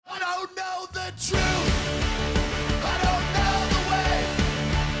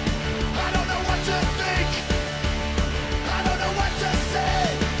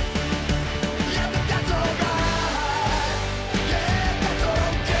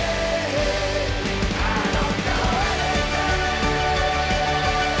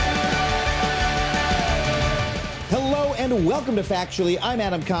welcome to Factually. I'm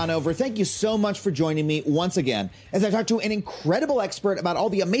Adam Conover. Thank you so much for joining me once again as I talk to an incredible expert about all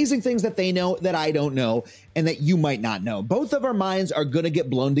the amazing things that they know that I don't know and that you might not know. Both of our minds are going to get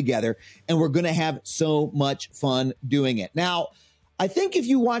blown together and we're going to have so much fun doing it. Now, I think if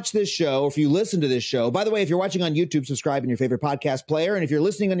you watch this show, or if you listen to this show, by the way, if you're watching on YouTube, subscribe in your favorite podcast player. And if you're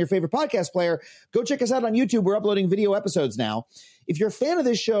listening on your favorite podcast player, go check us out on YouTube. We're uploading video episodes now. If you're a fan of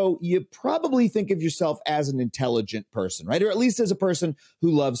this show, you probably think of yourself as an intelligent person, right? Or at least as a person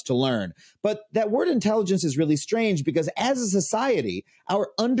who loves to learn. But that word intelligence is really strange because as a society, our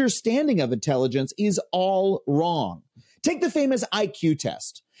understanding of intelligence is all wrong. Take the famous IQ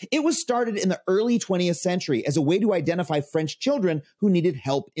test. It was started in the early 20th century as a way to identify French children who needed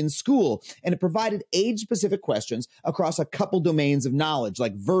help in school, and it provided age-specific questions across a couple domains of knowledge,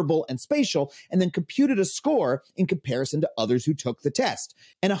 like verbal and spatial, and then computed a score in comparison to others who took the test.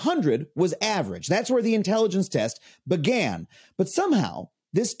 And 100 was average. That's where the intelligence test began. But somehow,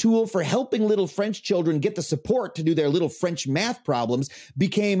 this tool for helping little French children get the support to do their little French math problems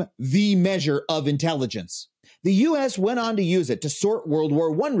became the measure of intelligence. The U.S. went on to use it to sort World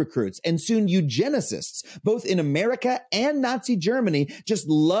War I recruits, and soon eugenicists, both in America and Nazi Germany, just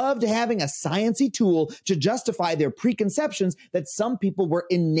loved having a sciencey tool to justify their preconceptions that some people were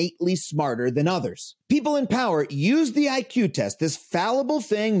innately smarter than others. People in power used the IQ test, this fallible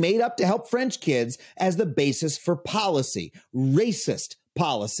thing made up to help French kids, as the basis for policy, racist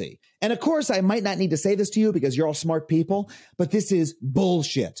policy. And of course, I might not need to say this to you because you're all smart people, but this is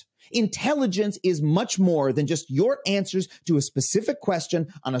bullshit. Intelligence is much more than just your answers to a specific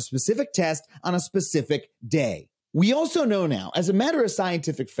question on a specific test on a specific day. We also know now, as a matter of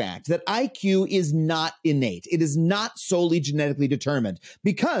scientific fact, that IQ is not innate. It is not solely genetically determined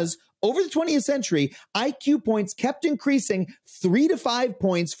because over the 20th century, IQ points kept increasing 3 to 5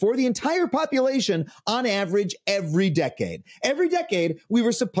 points for the entire population on average every decade. Every decade, we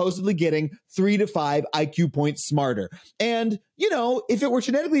were supposedly getting 3 to 5 IQ points smarter. And, if it were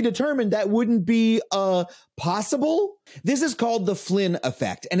genetically determined, that wouldn't be possible. This is called the Flynn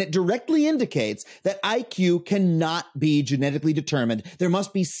effect, and it directly indicates that IQ cannot be genetically determined. There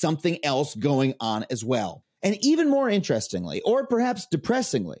must be something else going on as well. And even more interestingly, or perhaps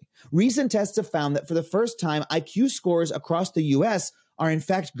depressingly, recent tests have found that for the first time, IQ scores across the U.S. are in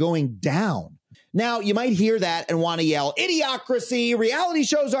fact going down. Now, you might hear that and want to yell, idiocracy, reality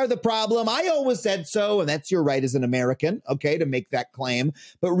shows are the problem. I always said so, and that's your right as an American, okay, to make that claim.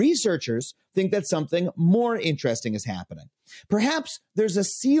 But researchers think that something more interesting is happening. Perhaps there's a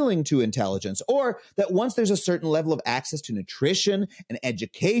ceiling to intelligence, or that once there's a certain level of access to nutrition and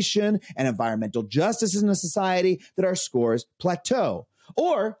education and environmental justice in a society, that our scores plateau.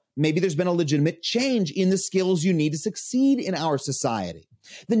 Or maybe there's been a legitimate change in the skills you need to succeed in our society.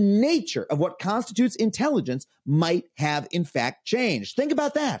 The nature of what constitutes intelligence might have in fact changed. Think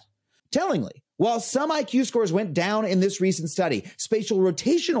about that. Tellingly, while some IQ scores went down in this recent study, spatial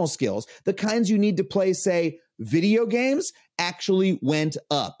rotational skills, the kinds you need to play, say, video games, actually went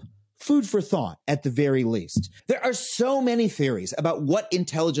up. Food for thought, at the very least. There are so many theories about what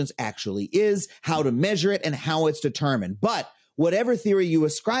intelligence actually is, how to measure it, and how it's determined. But whatever theory you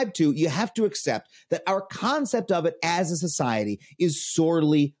ascribe to, you have to accept that our concept of it as a society is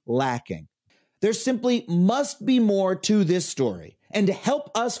sorely lacking. There simply must be more to this story. And to help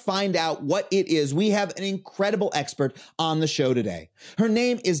us find out what it is, we have an incredible expert on the show today. Her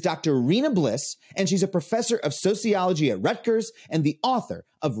name is Dr. Rina Bliss, and she's a professor of sociology at Rutgers and the author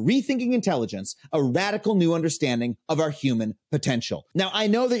of Rethinking Intelligence, a radical new understanding of our human potential. Now, I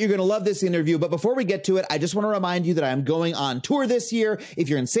know that you're going to love this interview, but before we get to it, I just want to remind you that I'm going on tour this year. If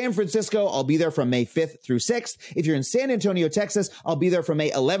you're in San Francisco, I'll be there from May 5th through 6th. If you're in San Antonio, Texas, I'll be there from May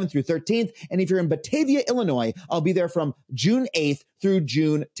 11th through 13th. And if you're in Batavia, Illinois, I'll be there from June 8th through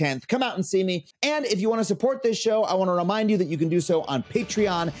June 10th. Come out and see me. And if you want to support this show, I want to remind you that you can do so on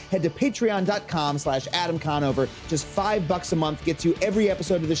Patreon. Head to patreon.com/Adam Conover. Just $5 a month gets you every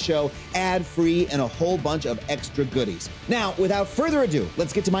episode of the show ad-free and a whole bunch of extra goodies. Now, without further ado,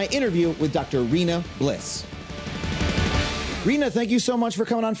 let's get to my interview with Dr. Rina Bliss. Rina, thank you so much for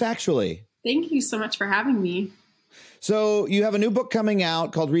coming on Factually. Thank you so much for having me. So you have a new book coming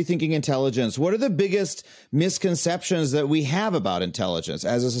out called Rethinking Intelligence. What are the biggest misconceptions that we have about intelligence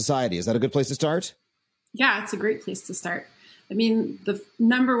as a society? Is that a good place to start? Yeah, it's a great place to start. I mean, the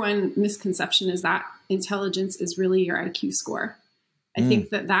number one misconception is that intelligence is really your IQ score. I think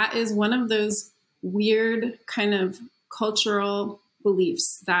that is one of those weird kind of cultural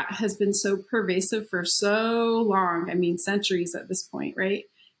beliefs that has been so pervasive for so long. I mean, centuries at this point, right?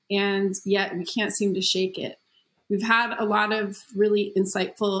 And yet we can't seem to shake it. We've had a lot of really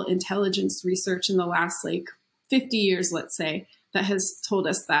insightful intelligence research in the last 50 years, let's say, that has told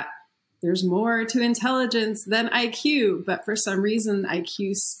us that there's more to intelligence than IQ. But for some reason,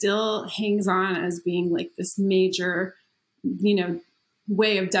 IQ still hangs on as being like this major,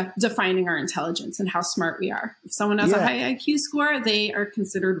 way of defining our intelligence and how smart we are. If someone has a high IQ score, they are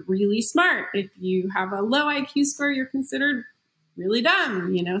considered really smart. If you have a low IQ score, you're considered really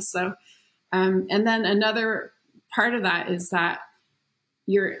dumb, So, and then another part of that is that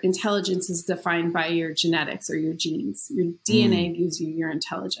your intelligence is defined by your genetics or your genes. Your DNA gives you your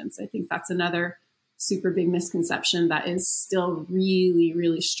intelligence. I think that's another super big misconception that is still really,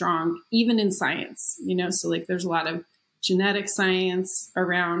 really strong, even in science, So like there's a lot of genetic science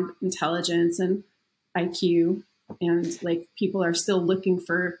around intelligence and IQ, and like people are still looking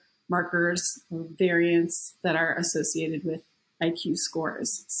for markers or variants that are associated with IQ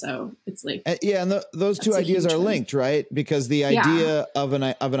scores. So it's like, and those two ideas are linked, right? Because the idea of an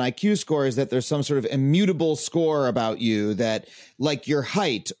IQ score is that there's some sort of immutable score about you, that like your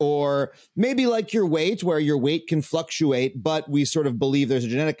height or maybe like your weight, where your weight can fluctuate, but we sort of believe there's a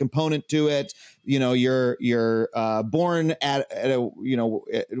genetic component to it. You're born at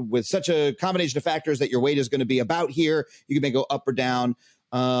with such a combination of factors that your weight is going to be about here. You can go up or down.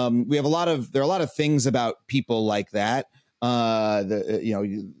 There are a lot of things about people like that.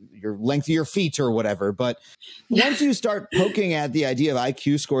 Your length of your feet or whatever. But once you start poking at the idea of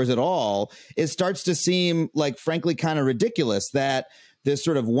IQ scores at all, it starts to seem like, frankly, kind of ridiculous that this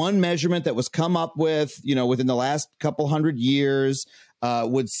sort of one measurement that was come up with, within the last couple hundred years,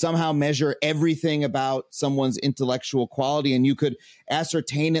 would somehow measure everything about someone's intellectual quality. And you could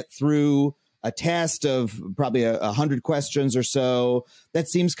ascertain it through a test of probably 100 questions or so. That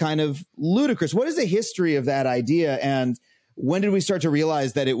seems kind of ludicrous. What is the history of that idea? And when did we start to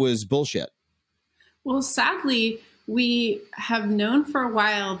realize that it was bullshit? Well, sadly, we have known for a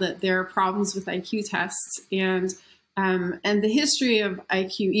while that there are problems with IQ tests, and the history of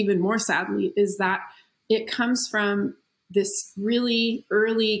IQ, even more sadly, is that it comes from this really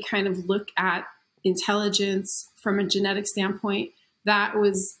early kind of look at intelligence from a genetic standpoint that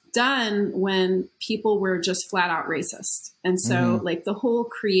was done when people were just flat out racist. And so like the whole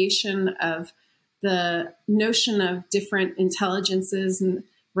creation of the notion of different intelligences and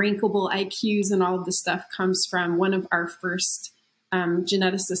rankable IQs and all of this stuff comes from one of our first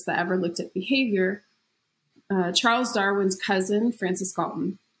geneticists that ever looked at behavior, Charles Darwin's cousin, Francis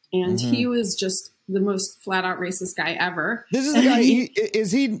Galton. And he was just the most flat out racist guy ever. This is the guy,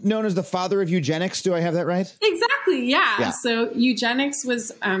 is he known as the father of eugenics? Do I have that right? Exactly. Yeah. So eugenics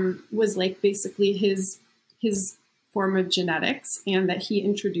was like basically his form of genetics, and that he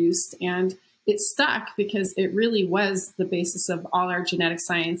introduced, and it stuck because it really was the basis of all our genetic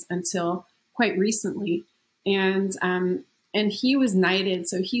science until quite recently. And he was knighted.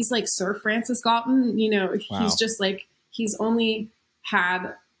 So he's like Sir Francis Galton, He's just like, he's only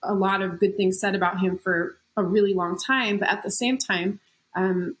had a lot of good things said about him for a really long time. But at the same time,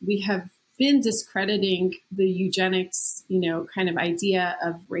 we have been discrediting the eugenics, kind of idea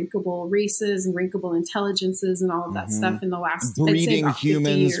of rankable races and rankable intelligences and all of that stuff in the last, breeding I'd say,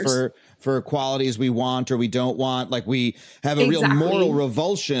 humans 50 years. for qualities we want or we don't want. Like we have a real moral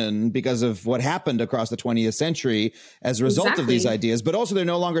revulsion because of what happened across the 20th century as a result of these ideas, but also they're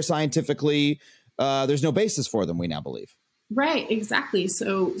no longer scientifically, there's no basis for them, we now believe. Right, exactly.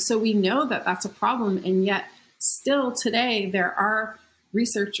 So we know that that's a problem. And yet still today, there are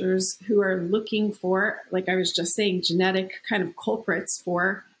researchers who are looking for, like I was just saying, genetic kind of culprits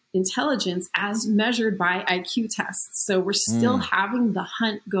for intelligence as measured by IQ tests. So we're still having the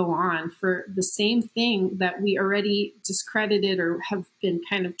hunt go on for the same thing that we already discredited or have been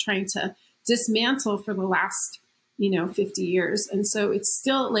kind of trying to dismantle for the last, 50 years. And so it's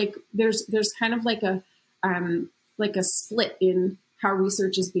still like there's kind of like a split in how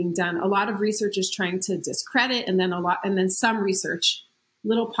research is being done. A lot of research is trying to discredit, and then some research,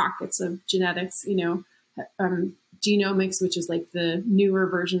 little pockets of genetics, genomics, which is like the newer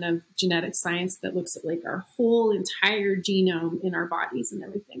version of genetic science that looks at like our whole entire genome in our bodies and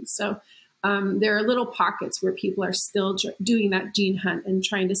everything. So there are little pockets where people are still doing that gene hunt and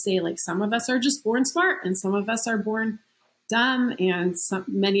trying to say like some of us are just born smart and some of us are born dumb and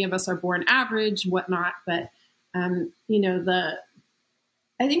many of us are born average, whatnot. But I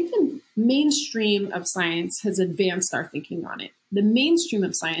think the mainstream of science has advanced our thinking on it. The mainstream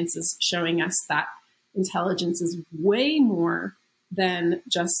of science is showing us that intelligence is way more than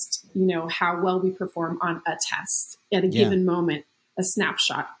just, how well we perform on a test at a given moment, a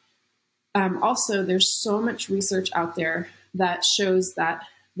snapshot. Also, there's so much research out there that shows that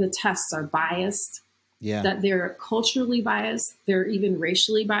the tests are biased. Yeah. that they're culturally biased, they're even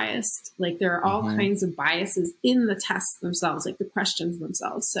racially biased. Like there are all kinds of biases in the tests themselves, like the questions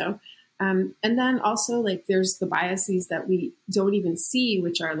themselves. So, and then also like there's the biases that we don't even see,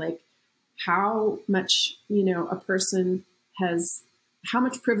 which are like how much, a person has, how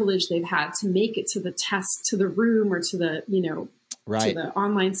much privilege they've had to make it to the test, to the room, or to the, to the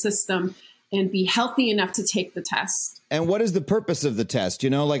online system, and be healthy enough to take the test. And what is the purpose of the test?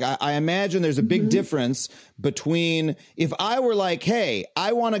 Like I imagine there's a big difference between if I were like, hey,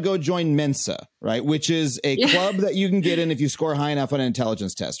 I want to go join Mensa, right? Which is a club that you can get in if you score high enough on an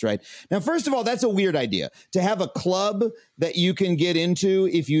intelligence test, right? Now, first of all, that's a weird idea to have a club that you can get into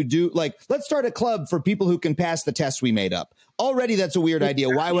if you do, like, let's start a club for people who can pass the test we made up. Already, that's a weird idea.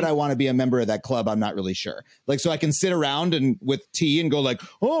 Why would I want to be a member of that club? I'm not really sure. Like, so I can sit around and with tea and go like,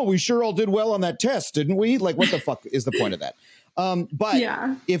 oh, we sure all did well on that test, didn't we? Like, what the fuck is the point of that? But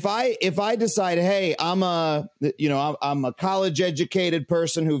if I decide, hey, I'm a college educated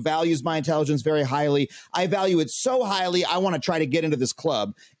person who values my intelligence very highly. I value it so highly. I want to try to get into this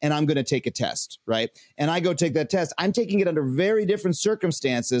club, and I'm going to take a test, right? And I go take that test. I'm taking it under very different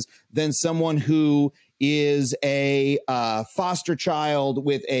circumstances than someone who is a foster child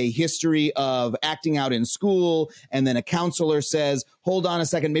with a history of acting out in school. And then a counselor says, hold on a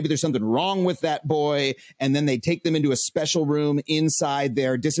second, maybe there's something wrong with that boy. And then they take them into a special room inside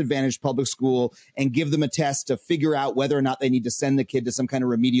their disadvantaged public school and give them a test to figure out whether or not they need to send the kid to some kind of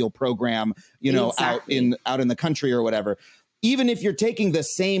remedial program, out in the country or whatever. Even if you're taking the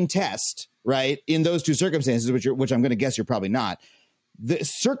same test, right, in those two circumstances, which I'm going to guess you're probably not, the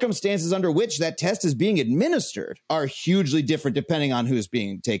circumstances under which that test is being administered are hugely different depending on who's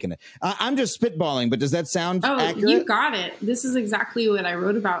being taken. I'm just spitballing, but does that sound accurate? You got it. This is exactly what I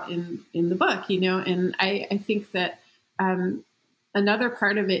wrote about in the book, and I think that another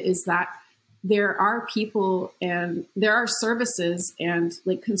part of it is that there are people and there are services and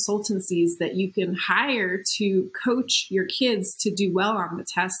like consultancies that you can hire to coach your kids to do well on the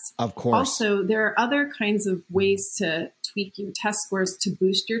tests. Of course. Also, there are other kinds of ways to tweak your test scores to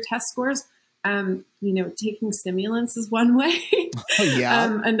boost your test scores. Taking stimulants is one way.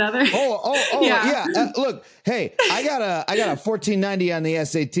 Another. Yeah. Look, hey, I got a 1490 on the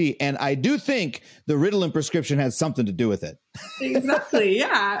SAT, and I do think the Ritalin prescription has something to do with it. Exactly.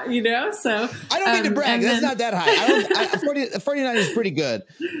 Yeah. So I don't mean to brag. That's not that high. 49 is pretty good,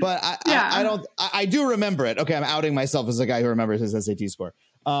 but I do remember it. Okay. I'm outing myself as a guy who remembers his SAT score.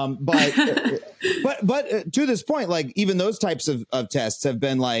 But to this point, like even those types of tests have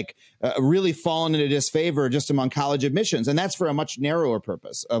been like really fallen into disfavor just among college admissions. And that's for a much narrower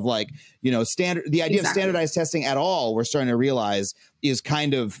purpose of like, the idea of standardized testing at all, we're starting to realize is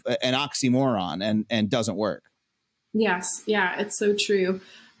kind of an oxymoron and doesn't work. Yes. Yeah, it's so true.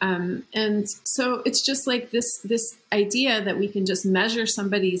 And so it's just like this idea that we can just measure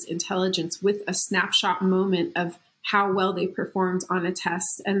somebody's intelligence with a snapshot moment of how well they performed on a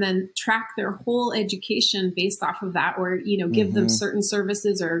test and then track their whole education based off of that, or, give them certain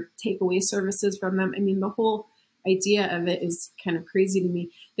services or take away services from them. I mean, the whole idea of it is kind of crazy to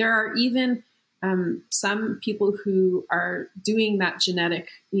me. There are even some people who are doing that genetic,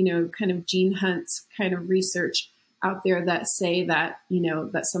 kind of gene hunt kind of research out there that say that,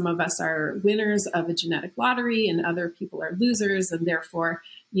 that some of us are winners of a genetic lottery and other people are losers. And therefore,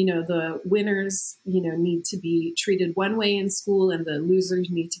 the winners, need to be treated one way in school and the losers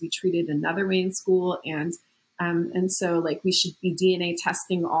need to be treated another way in school. And so like we should be DNA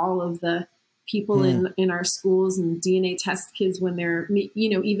testing all of the people in our schools and DNA test kids when they're,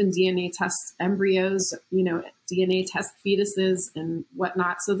 even DNA test embryos, DNA test fetuses and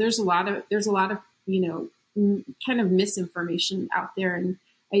whatnot. So there's a lot of, kind of misinformation out there and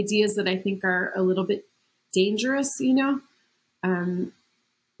ideas that I think are a little bit dangerous,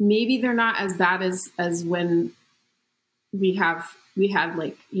 maybe they're not as bad as when we had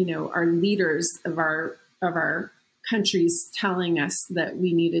like, our leaders of our countries telling us that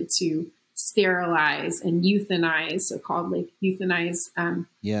we needed to sterilize and euthanize, so-called like euthanize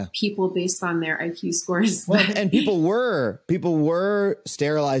people based on their IQ scores. Well, and people were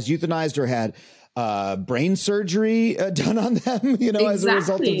sterilized, euthanized, or had brain surgery done on them, as a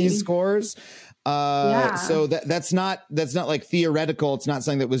result of these scores. So that's not like theoretical. It's not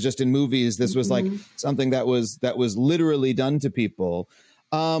something that was just in movies. This was like something that was literally done to people.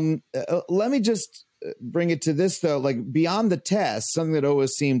 Let me just bring it to this though, like beyond the test, something that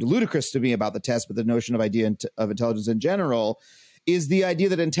always seemed ludicrous to me about the test, but the notion of intelligence in general is the idea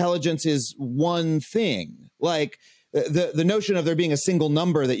that intelligence is one thing. Like the notion of there being a single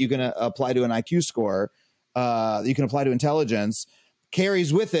number that you can apply to an IQ score, you can apply to intelligence.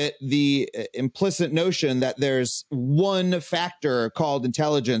 carries with it the implicit notion that there's one factor called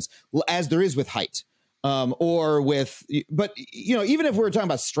intelligence, as there is with height. But even if we're talking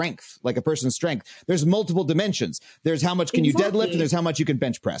about strength, like a person's strength, there's multiple dimensions. There's how much can you deadlift, and there's how much you can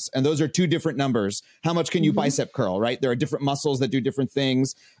bench press. And those are two different numbers. How much can you bicep curl, right? There are different muscles that do different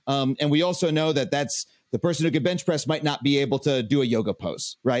things. And we also know that that's the person who can bench press might not be able to do a yoga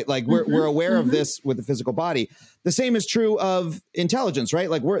pose, right? Like we're aware of this with the physical body. The same is true of intelligence, right?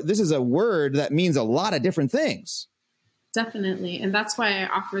 Like this is a word that means a lot of different things. Definitely. And that's why I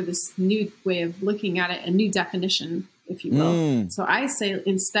offer this new way of looking at it, a new definition, if you will. So I say,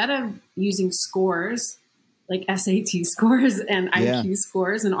 instead of using scores like SAT scores and IQ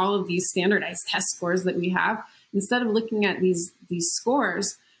scores and all of these standardized test scores that we have, instead of looking at these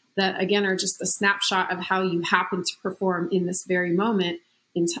scores that, again, are just a snapshot of how you happen to perform in this very moment,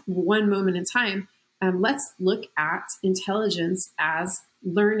 one moment in time, let's look at intelligence as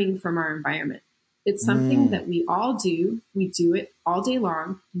learning from our environment. It's something that we all do. We do it all day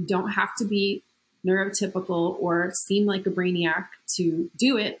long. You don't have to be neurotypical or seem like a brainiac to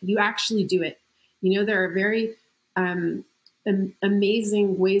do it. You actually do it. There are very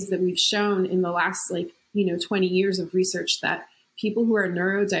amazing ways that we've shown in the last 20 years of research that people who are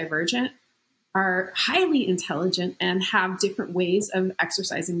neurodivergent are highly intelligent and have different ways of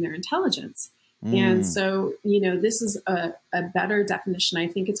exercising their intelligence. And so, this is a better definition. I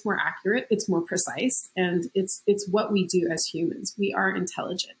think it's more accurate, it's more precise, and it's what we do as humans. We are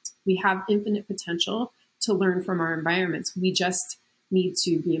intelligent. We have infinite potential to learn from our environments. We just need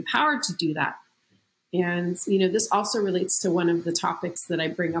to be empowered to do that. And, this also relates to one of the topics that I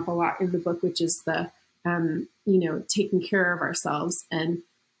bring up a lot in the book, which is the, taking care of ourselves and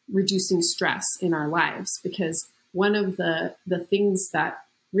reducing stress in our lives. Because one of the things that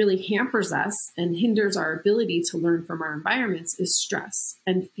really hampers us and hinders our ability to learn from our environments is stress,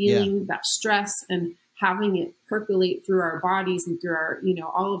 and feeling that stress and having it percolate through our bodies and through our,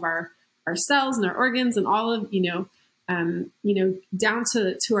 all of our cells and our organs and all of, down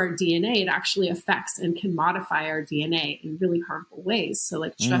to our DNA. It actually affects and can modify our DNA in really harmful ways. So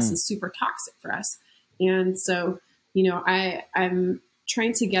stress is super toxic for us. And so, I'm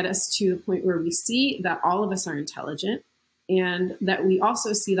trying to get us to the point where we see that all of us are intelligent, and that we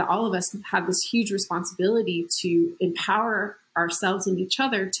also see that all of us have this huge responsibility to empower ourselves and each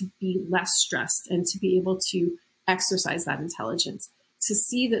other to be less stressed and to be able to exercise that intelligence, to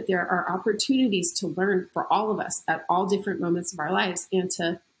see that there are opportunities to learn for all of us at all different moments of our lives, and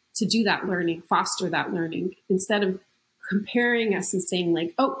to do that learning, foster that learning, instead of comparing us and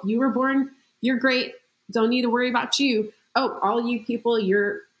saying oh, you were born, you're great, don't need to worry about you. Oh, all you people,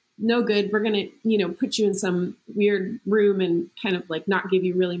 you're no good. We're going to, put you in some weird room and kind of not give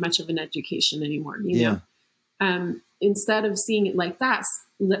you really much of an education anymore, you know? Instead of seeing it like that,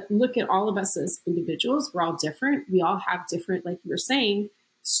 look at all of us as individuals. We're all different. We all have different, like you were saying,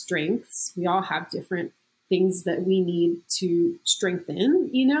 strengths. We all have different things that we need to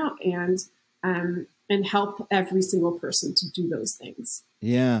strengthen, and help every single person to do those things.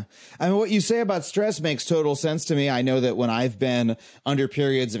 Yeah. I mean, what you say about stress makes total sense to me. I know that when I've been under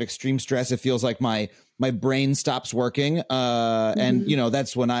periods of extreme stress, it feels like my brain stops working. And,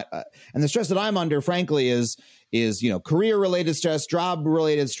 that's when and the stress that I'm under, frankly, is career related stress, job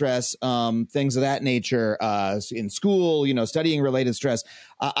related stress, things of that nature, in school, studying related stress.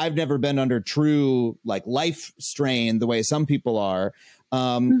 I've never been under true life strain the way some people are.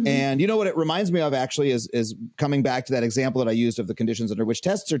 And what it reminds me of actually is coming back to that example that I used of the conditions under which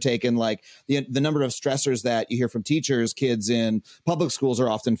tests are taken, the number of stressors that you hear from teachers, kids in public schools are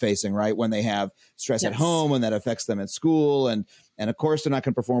often facing, right? When they have stress at home and that affects them at school. And of course they're not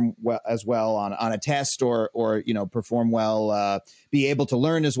going to perform as well on a test or perform well, be able to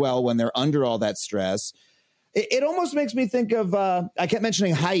learn as well when they're under all that stress. It almost makes me think of, I kept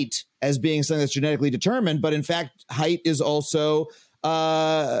mentioning height as being something that's genetically determined, but in fact, height is also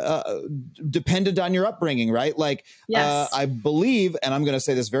dependent on your upbringing, right? I believe, and I'm going to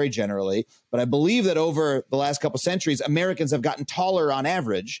say this very generally, but I believe that over the last couple centuries, Americans have gotten taller on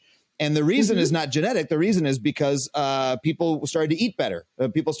average. And the reason is not genetic. The reason is because people started to eat better.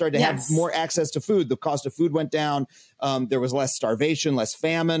 People started to have more access to food. The cost of food went down. There was less starvation, less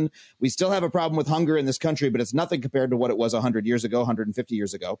famine. We still have a problem with hunger in this country, but it's nothing compared to what it was 100 years ago, 150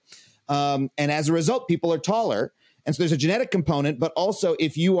 years ago. And as a result, people are taller. And so there's a genetic component, but also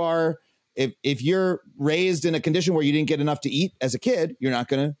if you're raised in a condition where you didn't get enough to eat as a kid, you're not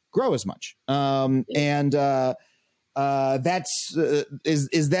going to grow as much. That's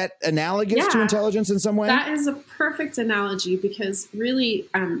is that analogous to intelligence in some way? That is a perfect analogy, because really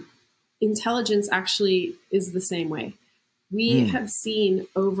intelligence actually is the same way. We have seen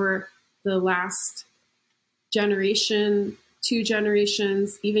over the last generation, 2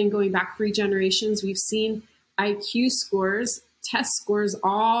 generations, even going back 3 generations, we've seen IQ scores, test scores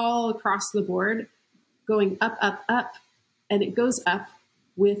all across the board going up, up, up. And it goes up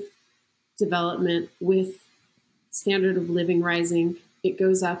with development, with standard of living rising. It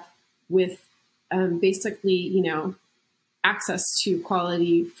goes up with basically, access to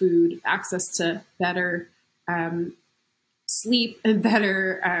quality food, access to better sleep and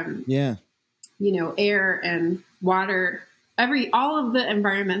better, air and water, all of the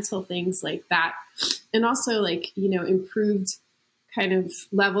environmental things like that. And also improved kind of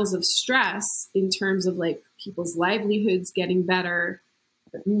levels of stress in terms of people's livelihoods getting better,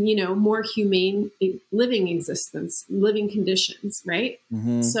 more humane living conditions, right?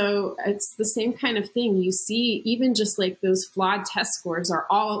 Mm-hmm. So it's the same kind of thing. You see, even just those flawed test scores are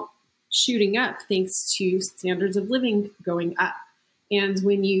all shooting up thanks to standards of living going up. And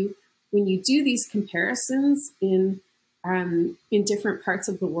when you do these comparisons in different parts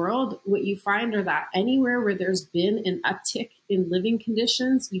of the world, what you find are that anywhere where there's been an uptick in living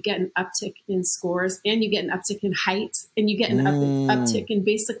conditions, you get an uptick in scores, and you get an uptick in height, and you get an uptick in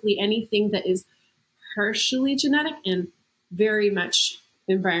basically anything that is partially genetic and very much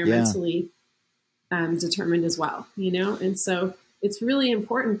environmentally determined as well, And so it's really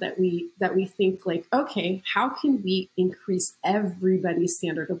important that we think okay, how can we increase everybody's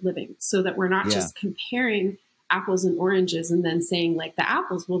standard of living so that we're not just comparing apples and oranges and then saying the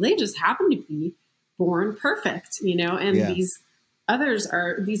apples, well, they just happen to be born perfect, and these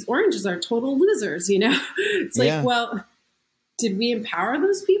oranges are total losers, It's well, did we empower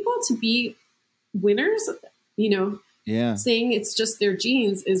those people to be winners? Saying it's just their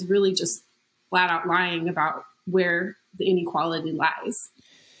genes is really just flat out lying about where the inequality lies.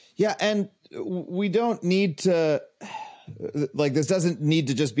 Yeah. And we don't need to, this doesn't need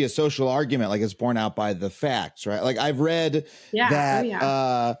to just be a social argument, it's borne out by the facts, right? I've read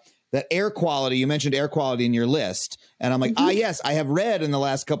that air quality, you mentioned air quality in your list. And I'm yes, I have read in the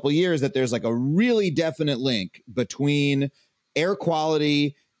last couple of years that there's a really definite link between air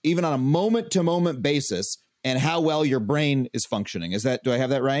quality, even on a moment to moment basis, and how well your brain is functioning. Do I have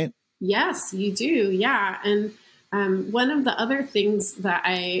that right? Yes, you do. Yeah. And one of the other things that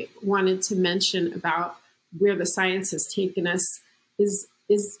I wanted to mention about where the science has taken us is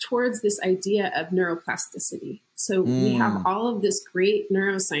towards this idea of neuroplasticity. So we have all of this great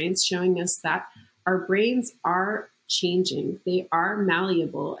neuroscience showing us that our brains are changing. They are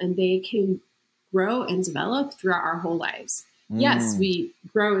malleable and they can grow and develop throughout our whole lives. Yes, we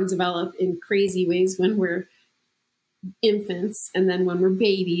grow and develop in crazy ways when we're infants, and then when we're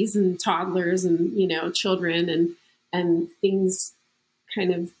babies and toddlers and children, and things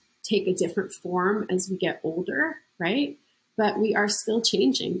kind of take a different form as we get older, right? But we are still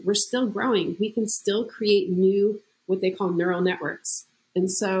changing. We're still growing. We can still create new, what they call neural networks. And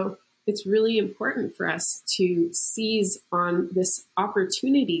so it's really important for us to seize on this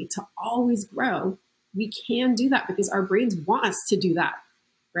opportunity to always grow. We can do that because our brains want us to do that,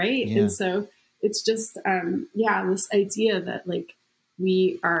 right? Yeah. And so it's just, this idea that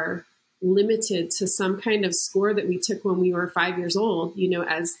we are limited to some kind of score that we took when we were 5 years old,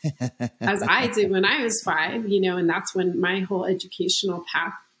 as I did when I was 5, and that's when my whole educational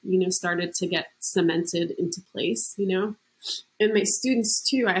path, started to get cemented into place, and my students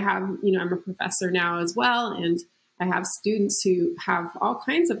too. I have, I'm a professor now as well. And I have students who have all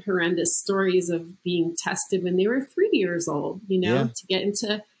kinds of horrendous stories of being tested when they were 3 years old, to get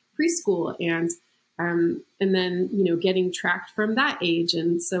into preschool and then, getting tracked from that age.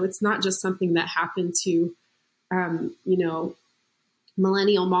 And so it's not just something that happened to,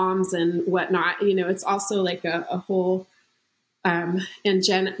 millennial moms and whatnot, it's also a whole, and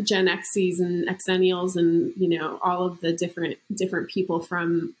Gen X's and Xennials and, all of the different people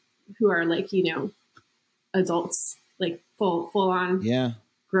from who are adults, full on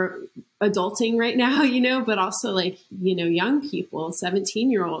adulting right now, but also young people,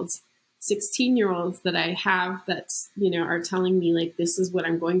 17-year-olds, 16-year-olds that I have that's, are telling me this is what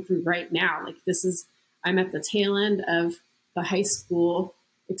I'm going through right now. I'm at the tail end of the high school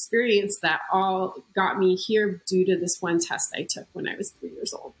experience that all got me here due to this one test I took when I was 3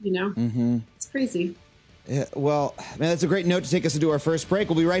 years old, It's crazy. Yeah, well, man, that's a great note to take us into our first break.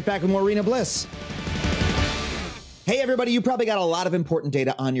 We'll be right back with more Rina Bliss. Hey, everybody, you probably got a lot of important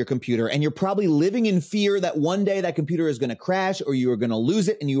data on your computer, and you're probably living in fear that one day that computer is going to crash or you are going to lose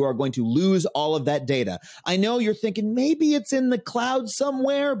it and you are going to lose all of that data. I know you're thinking maybe it's in the cloud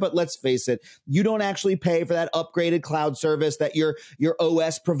somewhere, but let's face it, you don't actually pay for that upgraded cloud service that your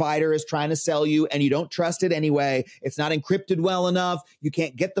OS provider is trying to sell you, and you don't trust it anyway. It's not encrypted well enough. You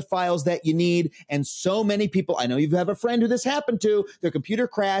can't get the files that you need. And so many people, I know you have a friend who this happened to, their computer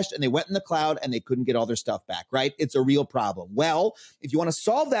crashed and they went in the cloud and they couldn't get all their stuff back, right? It's a real problem. Well, if you want to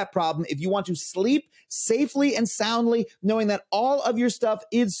solve that problem, if you want to sleep safely and soundly, knowing that all of your stuff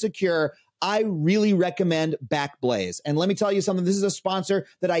is secure, I really recommend Backblaze. And let me tell you something, this is a sponsor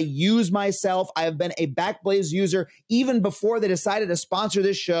that I use myself. I have been a Backblaze user even before they decided to sponsor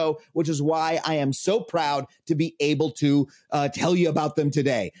this show, which is why I am so proud to be able to tell you about them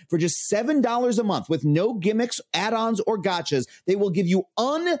today. For just $7 a month with no gimmicks, add-ons, or gotchas, they will give you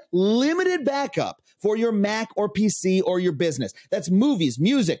unlimited backup for your Mac or PC or your business. That's movies,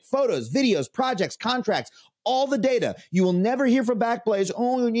 music, photos, videos, projects, contracts, all the data. You will never hear from Backblaze,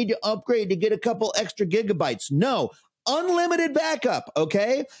 oh, you need to upgrade to get a couple extra gigabytes. No. Unlimited backup,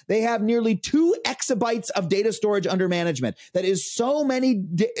 okay? They have nearly 2 exabytes of data storage under management. That is so many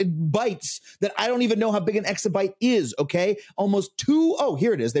bytes that I don't even know how big an exabyte is, okay?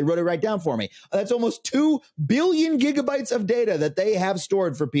 Here it is. They wrote it right down for me. That's almost 2 billion gigabytes of data that they have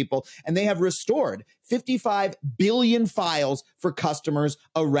stored for people, and they have restored 55 billion files for customers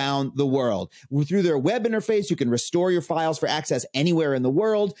around the world. Through their web interface, you can restore your files for access anywhere in the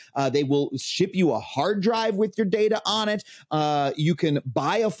world. They will ship you a hard drive with your data on it. You can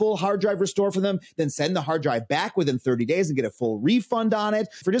buy a full hard drive restore for them, then send the hard drive back within 30 days and get a full refund on it.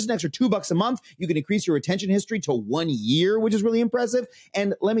 For just an extra $2 a month, you can increase your retention history to 1 year, which is really impressive.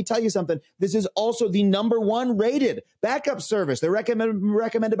 And let me tell you something, this is also the #1 rated backup service. They're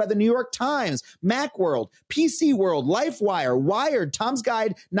recommended by the New York Times, Macworld, PC World, LifeWire, Wired, Tom's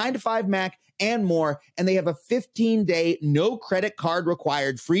Guide, 9 to 5 Mac, and more. And they have a 15-day, no credit card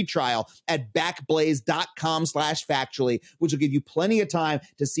required free trial at backblaze.com/factually, which will give you plenty of time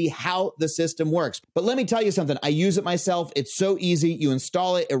to see how the system works. But let me tell you something. I use it myself. It's so easy. You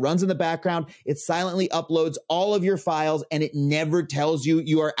install it. It runs in the background. It silently uploads all of your files, and it never tells you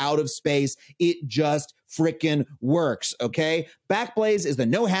you are out of space. It just frickin' works, okay? Backblaze is the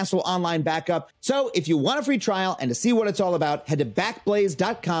no-hassle online backup. So if you want a free trial and to see what it's all about, head to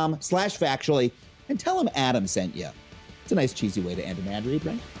backblaze.com/factually and tell them Adam sent you. It's a nice cheesy way to end an ad read,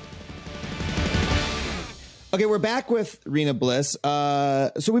 right? Okay, we're back with Rina Bliss.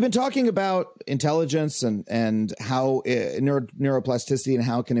 So we've been talking about intelligence and how neuroplasticity and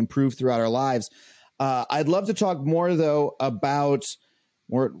how it can improve throughout our lives. I'd love to talk more, though, about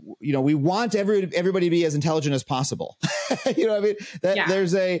we want everybody to be as intelligent as possible. You know what I mean?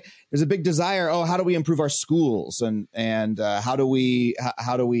 There's a big desire. Oh, how do we improve our schools and how do we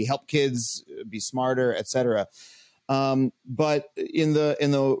help kids be smarter, et cetera? But in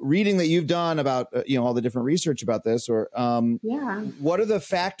the reading that you've done about all the different research about this, what are the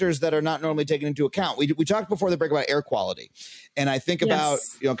factors that are not normally taken into account? We talked before the break about air quality, and I think about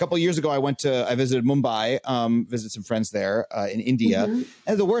a couple of years ago I visited Mumbai, visited some friends there in India,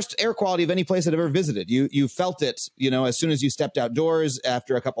 and the worst air quality of any place I'd ever visited. You felt it, as soon as you stepped outdoors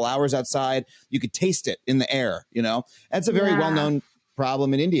after a couple hours outside, you could taste it in the air. That's a very well known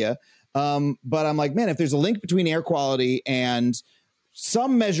problem in India. But I'm like, man, if there's a link between air quality and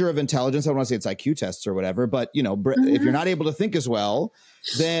some measure of intelligence, I don't want to say it's IQ tests or whatever, but if you're not able to think as well,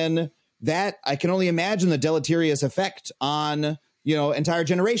 then that I can only imagine the deleterious effect on, entire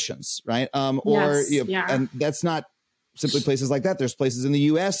generations. Right. And that's not simply places like that. There's places in the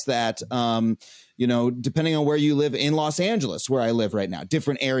US that, depending on where you live in Los Angeles, where I live right now,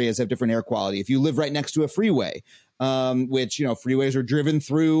 different areas have different air quality. If you live right next to a freeway, which, freeways are driven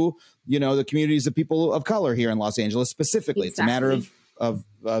through, the communities of people of color here in Los Angeles specifically. Exactly. It's a matter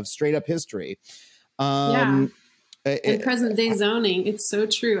of straight up history. And present day zoning, it's so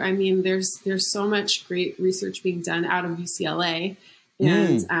true. I mean, there's so much great research being done out of UCLA.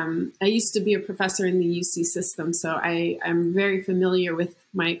 And I used to be a professor in the UC system, so I'm very familiar with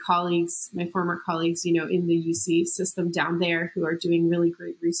my former colleagues, in the UC system down there who are doing really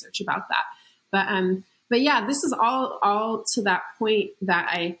great research about that. But yeah, this is all to that point that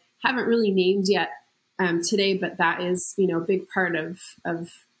I haven't really named yet today, but that is, a big part of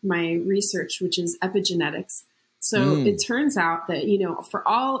my research, which is epigenetics. So it turns out that, for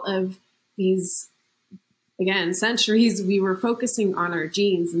all of these, again, centuries, we were focusing on our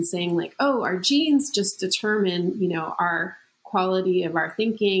genes and saying like, oh, our genes just determine, our quality of our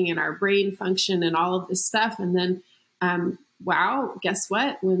thinking and our brain function and all of this stuff. And then, wow, guess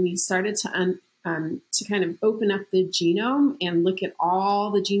what? When we started to to kind of open up the genome and look at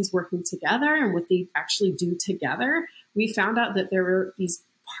all the genes working together and what they actually do together, we found out that there were these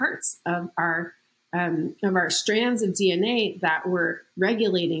parts of our strands of DNA that were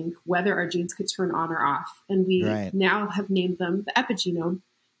regulating whether our genes could turn on or off. And we now have named them the epigenome.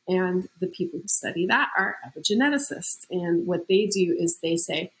 And the people who study that are epigeneticists. And what they do is they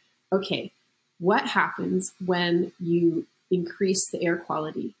say, okay, what happens when you increase the air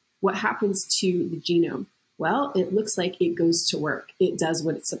quality? What happens to the genome? Well, it looks like it goes to work. It does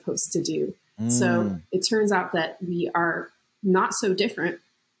what it's supposed to do. So it turns out that we are not so different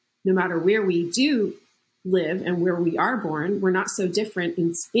no matter where we do live and where we are born. We're not so different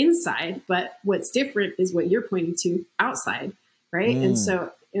inside, but what's different is what you're pointing to outside, right? And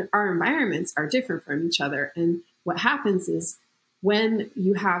so our environments are different from each other. And what happens is when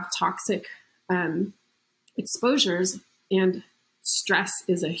you have toxic exposures, and stress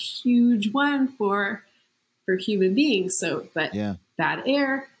is a huge one for human beings. So, but bad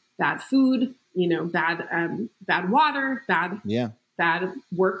air, bad food, bad water, bad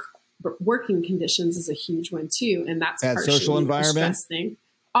working conditions is a huge one too. And that's bad social environment stress thing.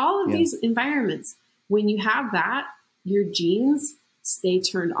 All of these environments, when you have that, your genes stay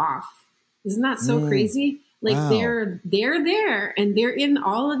turned off. Isn't that so crazy? Like they're there and they're in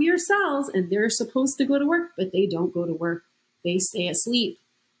all of your cells and they're supposed to go to work, but they don't go to work. They stay asleep.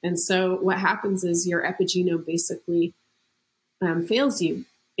 And so what happens is your epigenome basically fails you.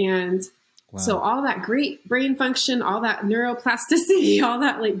 And so all that great brain function, all that neuroplasticity, all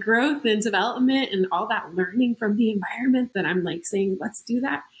that like growth and development and all that learning from the environment that I'm like saying, let's do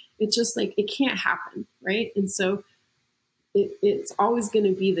that. It's just like, it can't happen. Right. And so it's always going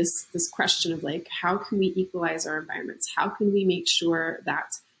to be this question of like, how can we equalize our environments? How can we make sure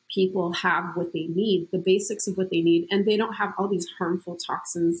that people have what they need, the basics of what they need, and they don't have all these harmful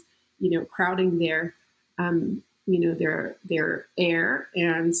toxins, crowding their air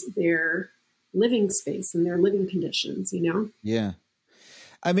and their living space and their living conditions, Yeah.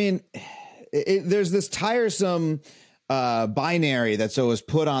 I mean, there's this tiresome binary that's always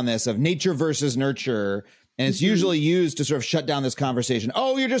put on this of nature versus nurture. And it's usually used to sort of shut down this conversation.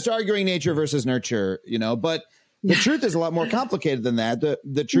 Oh, you're just arguing nature versus nurture, but the truth is a lot more complicated than that.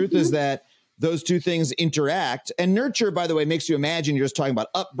 The truth is that those two things interact. And nurture, by the way, makes you imagine you're just talking about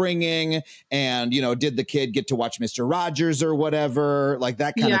upbringing and, did the kid get to watch Mr. Rogers or whatever, like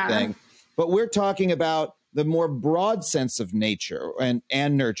that kind of thing. But we're talking about the more broad sense of nature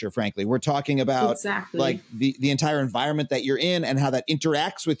and nurture, frankly. We're talking about like the entire environment that you're in and how that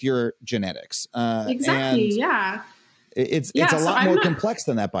interacts with your genetics. Exactly. Yeah. It's a lot more complex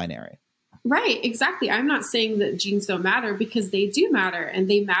than that binary. Right. Exactly. I'm not saying that genes don't matter, because they do matter, and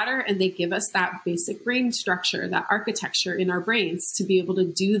they give us that basic brain structure, that architecture in our brains to be able to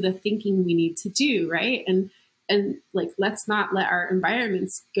do the thinking we need to do. Right. And like, let's not let our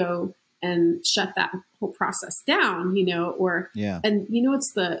environments go and shut that whole process down, and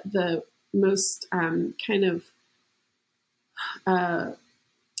it's the most kind of, I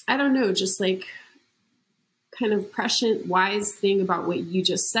don't know, just like kind of prescient, wise thing about what you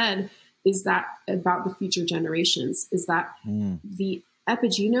just said is that about the future generations is that the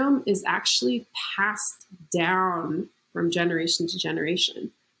epigenome is actually passed down from generation to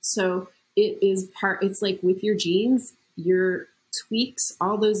generation. So it's like with your genes, your tweaks,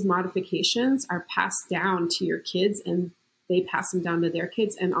 all those modifications are passed down to your kids, and they pass them down to their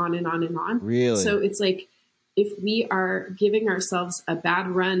kids, and on and on and on. Really? So it's like, if we are giving ourselves a bad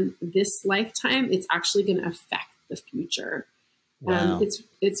run this lifetime, it's actually going to affect the future. Wow.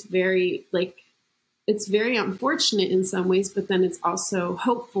 It's very unfortunate in some ways, but then it's also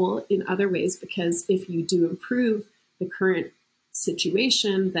hopeful in other ways, because if you do improve the current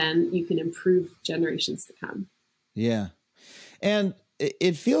situation, then you can improve generations to come. Yeah. And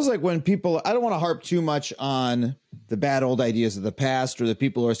it feels like when people, I don't want to harp too much on the bad old ideas of the past or the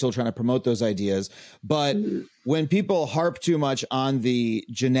people who are still trying to promote those ideas, but when people harp too much on the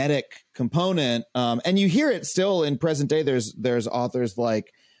genetic component, and you hear it still in present day, there's authors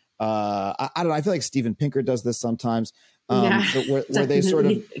like, I don't know, I feel like Steven Pinker does this sometimes, where they sort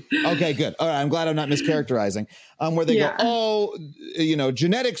of, okay, good. All right. I'm glad I'm not mischaracterizing, where they go,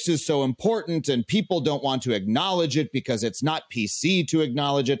 genetics is so important and people don't want to acknowledge it because it's not PC to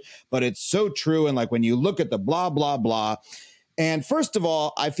acknowledge it, but it's so true. And like, when you look at the blah, blah, blah. And first of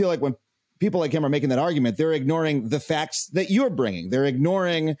all, I feel like when people like him are making that argument, they're ignoring the facts that you're bringing. They're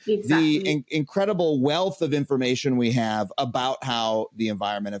ignoring the incredible wealth of information we have about how the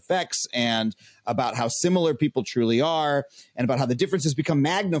environment affects and about how similar people truly are and about how the differences become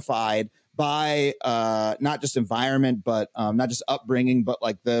magnified by not just environment, but not just upbringing, but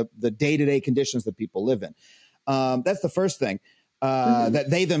like the day-to-day conditions that people live in. That's the first thing.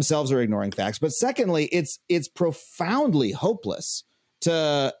 That they themselves are ignoring facts. But secondly, it's profoundly hopeless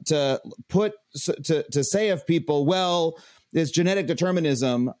to say of people, well, this genetic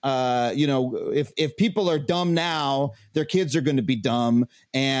determinism, if people are dumb now, their kids are going to be dumb,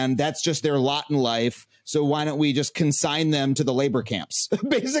 and that's just their lot in life. So why don't we just consign them to the labor camps,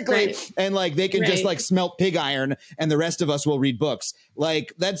 basically, right. and like they can just like smelt pig iron, and the rest of us will read books.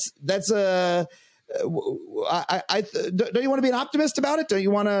 Like that's a don't you want to be an optimist about it? Don't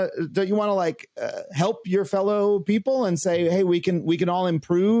you want to like help your fellow people and say, hey, we can all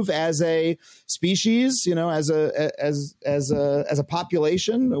improve as a species, as a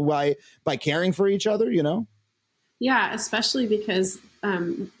population by caring for each other, Yeah, especially because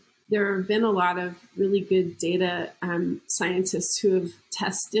there have been a lot of really good data scientists who have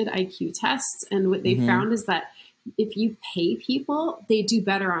tested IQ tests, and what they found is that if you pay people, they do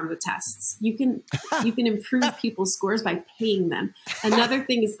better on the tests. You can improve people's scores by paying them. Another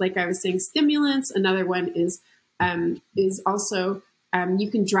thing is, like I was saying, stimulants. Another one is also you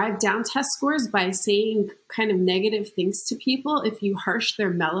can drive down test scores by saying kind of negative things to people. If you harsh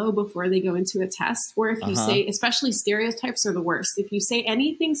their mellow before they go into a test, or if you say, especially stereotypes are the worst. If you say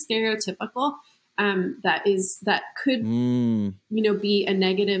anything stereotypical that could be a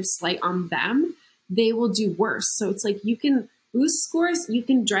negative slight on them, they will do worse. So it's like you can boost scores, you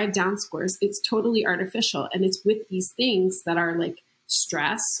can drive down scores. It's totally artificial. And it's with these things that are like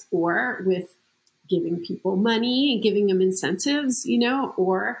stress, or with giving people money and giving them incentives,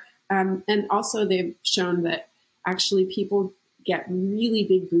 or and also they've shown that actually people get really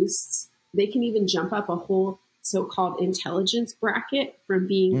big boosts. They can even jump up a whole so-called intelligence bracket from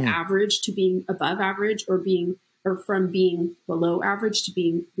being average to being above average, or from being below average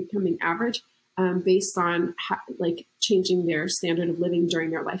to becoming average. Based on like changing their standard of living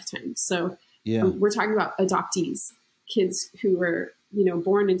during their lifetime. So we're talking about adoptees, kids who were,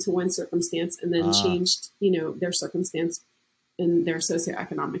 born into one circumstance and then changed, their circumstance and their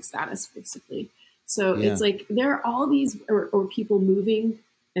socioeconomic status, basically. So it's like there are all these, or people moving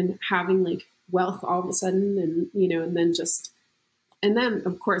and having like wealth all of a sudden, and then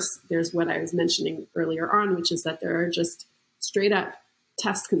of course there's what I was mentioning earlier on, which is that there are just straight up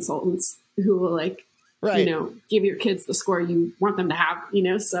test consultants who will give your kids the score you want them to have,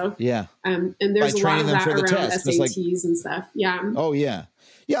 so and there's a lot of that around SATs and stuff.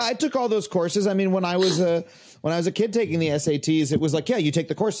 I took all those courses. I mean, when I was a kid taking the SATs, it was like, you take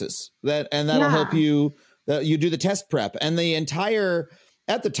the courses that'll help you, that you do the test prep, and the entire,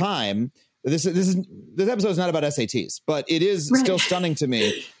 at the time, this episode is not about SATs, but it is still stunning to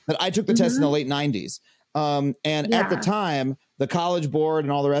me that I took the test in the late 90s. At the time, the College Board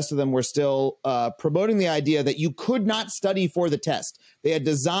and all the rest of them were still promoting the idea that you could not study for the test. They had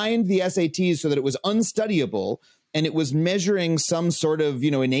designed the SATs so that it was unstudyable, and it was measuring some sort of,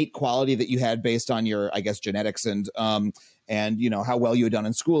 innate quality that you had based on your, I guess, genetics and how well you had done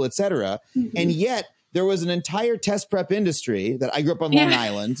in school, et cetera. And yet there was an entire test prep industry that I grew up on Long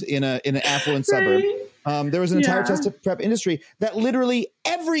Island in an affluent suburb. There was an entire test prep industry that literally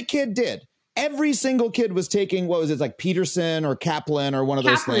every kid did. Every single kid was taking, what was it, like Peterson or Kaplan or one of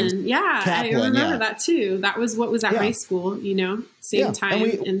those things. Yeah, Kaplan, I remember that too. That was what was at my school, same time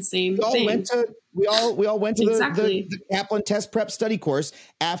and same thing. We all went to the Kaplan test prep study course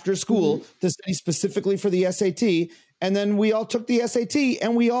after school to study specifically for the SAT. And then we all took the SAT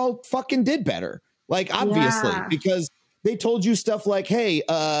and we all fucking did better. Like, obviously, because they told you stuff like, hey,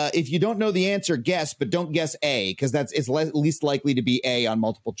 if you don't know the answer, guess, but don't guess A, because it's least likely to be A on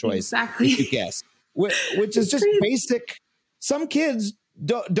multiple choice. Exactly. If you guess, which is just basic. Some kids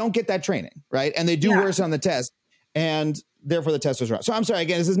don't get that training, right? And they do worse on the test, and therefore the test was wrong. So I'm sorry,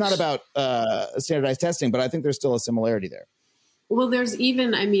 again, this is not about standardized testing, but I think there's still a similarity there. Well, there's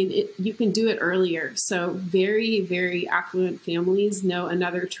even, you can do it earlier. So very, very affluent families know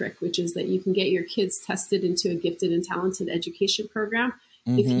another trick, which is that you can get your kids tested into a gifted and talented education program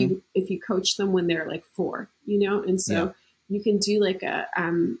if you coach them when they're like 4, and so you can do like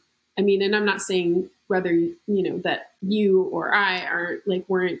and I'm not saying whether, that you or I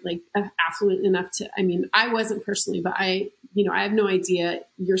weren't like affluent enough to, I wasn't personally, but I have no idea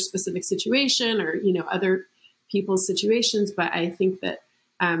your specific situation or, other people's situations, but I think that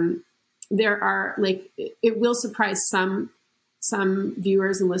there are it will surprise some some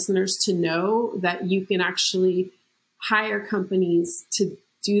viewers and listeners to know that you can actually hire companies to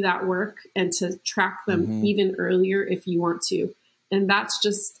do that work and to track them even earlier if you want to. And that's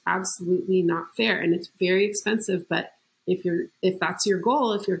just absolutely not fair. And it's very expensive. But if that's your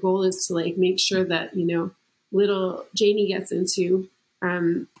goal, if your goal is to like make sure that, you know, little Janie gets into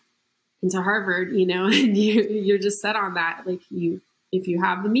Harvard, you know, and you're just set on that. Like if you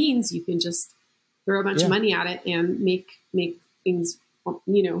have the means, you can just throw a bunch of money at it and make things,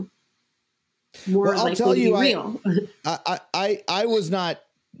 you know, more likely to be real. I was not,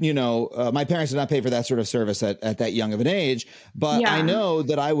 you know, my parents did not pay for that sort of service at that young of an age, but I know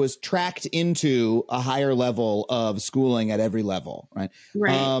that I was tracked into a higher level of schooling at every level. Right.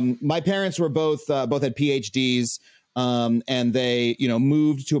 My parents were both had PhDs. And they, you know,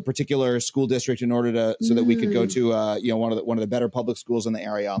 moved to a particular school district in order so that we could go to, you know, one of the better public schools in the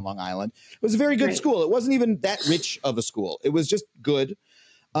area on Long Island. It was a very good school. It wasn't even that rich of a school. It was just good.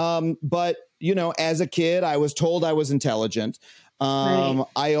 But, you know, as a kid, I was told I was intelligent.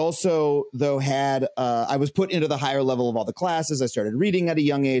 I also, though, had I was put into the higher level of all the classes. I started reading at a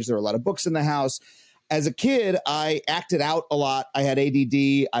young age. There were a lot of books in the house. As a kid, I acted out a lot. I had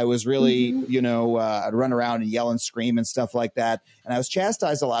ADD. I was really, you know, I'd run around and yell and scream and stuff like that. And I was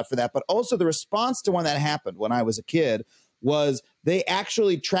chastised a lot for that. But also the response to when that happened when I was a kid was they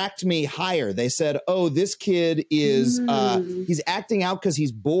actually tracked me higher. They said, oh, this kid is he's acting out because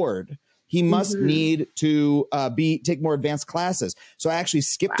he's bored. He must need to take more advanced classes. So I actually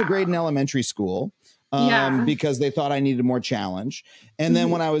skipped a grade in elementary school. Because they thought I needed more challenge. And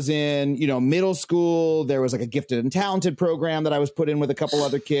then when I was in, you know, middle school, there was like a gifted and talented program that I was put in with a couple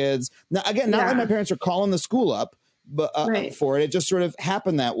other kids. Now, again, not like my parents are calling the school up for it. It just sort of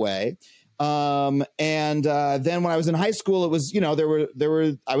happened that way. And then when I was in high school, it was, you know,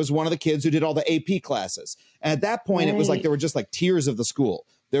 I was one of the kids who did all the AP classes. And at that point, it was like there were just like tiers of the school.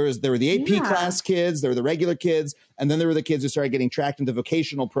 There were the AP class kids, there were the regular kids, and then there were the kids who started getting tracked into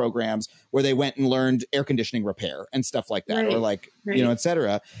vocational programs where they went and learned air conditioning repair and stuff like that, or like, you know, et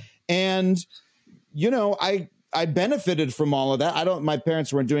cetera. And, you know, I benefited from all of that. My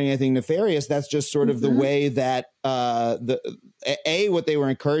parents weren't doing anything nefarious. That's just sort of the way that what they were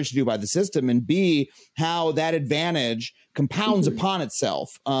encouraged to do by the system, and B, how that advantage compounds upon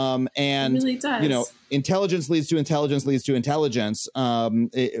itself. And, it really does. You know, intelligence leads to intelligence leads to intelligence,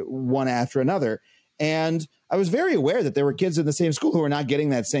 one after another. And I was very aware that there were kids in the same school who were not getting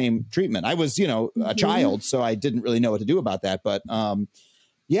that same treatment. I was, you know, a child, so I didn't really know what to do about that. But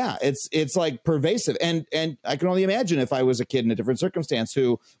yeah, it's like pervasive. And I can only imagine if I was a kid in a different circumstance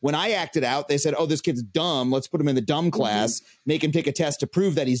who, when I acted out, they said, oh, this kid's dumb. Let's put him in the dumb class, make him take a test to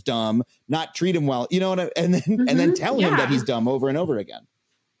prove that he's dumb, not treat him well, you know, and then tell him that he's dumb over and over again.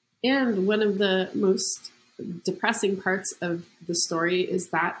 And one of the most depressing parts of the story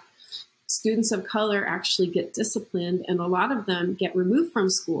is that students of color actually get disciplined, and a lot of them get removed from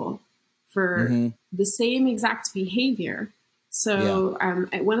school for the same exact behavior. So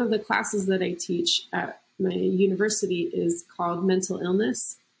one of the classes that I teach at my university is called mental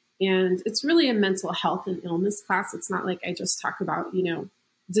illness. And it's really a mental health and illness class. It's not like I just talk about, you know,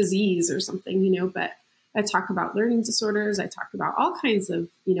 disease or something, you know, but I talk about learning disorders. I talk about all kinds of,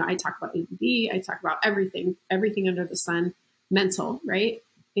 you know, I talk about ADD. I talk about everything under the sun, mental, right?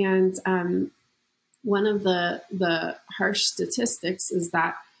 And one of the harsh statistics is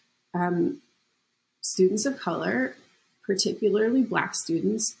that students of color, particularly Black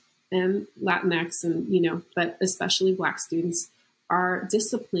students and Latinx, and, you know, but especially Black students, are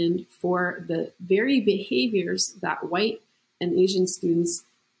disciplined for the very behaviors that white and Asian students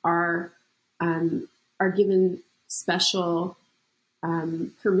are given special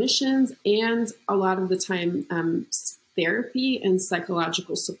permissions and a lot of the time therapy and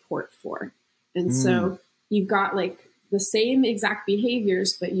psychological support for. And so you've got like the same exact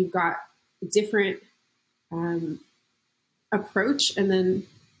behaviors, but you've got different approach and then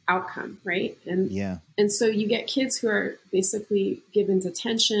outcome, right? And so you get kids who are basically given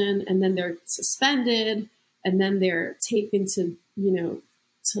detention, and then they're suspended, and then they're taken to, you know,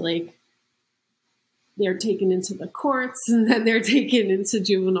 they're taken into the courts, and then they're taken into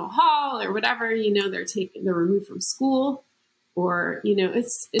juvenile hall or whatever, you know, they're removed from school, or, you know,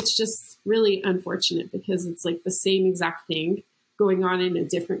 it's just really unfortunate because it's like the same exact thing going on in a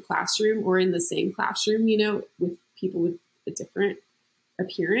different classroom or in the same classroom, you know, with people with a different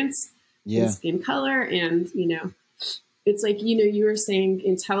appearance and skin color. And, you know, it's like, you know, you were saying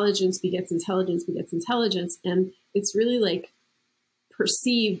intelligence begets intelligence begets intelligence. And it's really like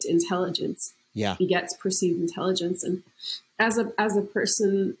perceived intelligence begets perceived intelligence. And as a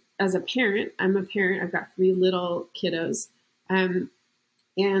person, as a parent, I'm a parent, I've got 3 little kiddos.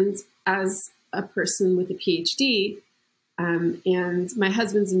 And as a person with a PhD, and my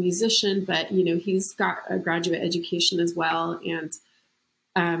husband's a musician, but, you know, he's got a graduate education as well, and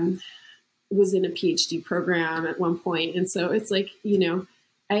was in a PhD program at one point. And so it's like, you know,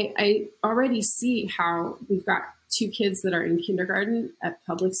 I already see how we've got 2 kids that are in kindergarten at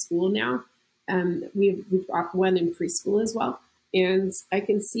public school now. We've got one in preschool as well. And I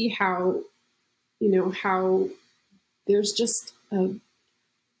can see how, you know, how there's just a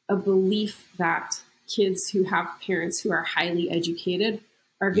belief that kids who have parents who are highly educated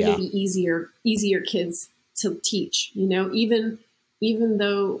are going to be easier kids to teach, you know, even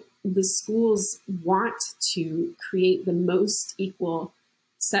though the schools want to create the most equal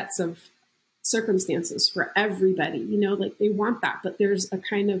sets of circumstances for everybody, you know, like they want that, but there's a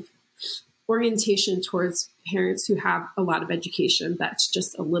kind of orientation towards parents who have a lot of education that's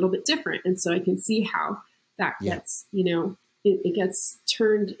just a little bit different. And so I can see how that gets, you know, it gets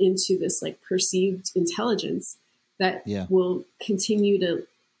turned into this like perceived intelligence that will continue to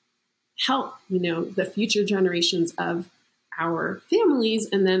help, you know, the future generations of our families,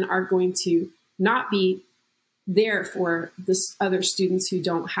 and then are going to not be there for this other students who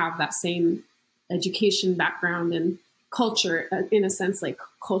don't have that same education background and culture, in a sense, like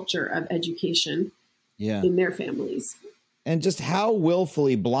culture of education in their families. And just how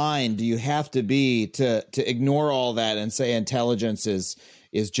willfully blind do you have to be to ignore all that and say intelligence is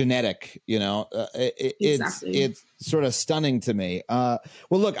genetic? You know, Exactly. it's sort of stunning to me. Well,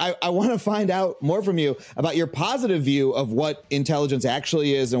 look, I want to find out more from you about your positive view of what intelligence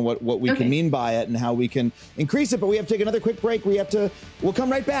actually is and what we can mean by it and how we can increase it. But we have to take another quick break. We'll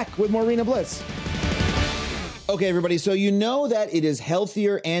come right back with more Rina Bliss. Okay, everybody. So you know that it is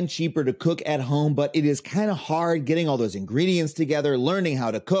healthier and cheaper to cook at home, but it is kind of hard getting all those ingredients together, learning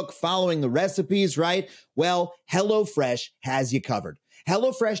how to cook, following the recipes, right? Well, HelloFresh has you covered.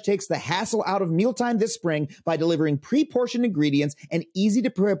 HelloFresh takes the hassle out of mealtime this spring by delivering pre-portioned ingredients and easy to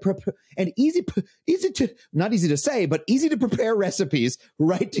prepare recipes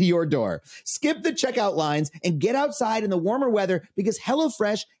right to your door. Skip the checkout lines and get outside in the warmer weather because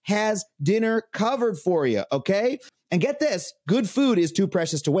HelloFresh has dinner covered for you, okay? And get this, good food is too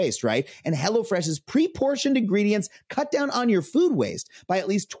precious to waste, right? And HelloFresh's pre-portioned ingredients cut down on your food waste by at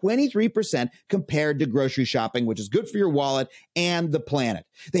least 23% compared to grocery shopping, which is good for your wallet and the planet.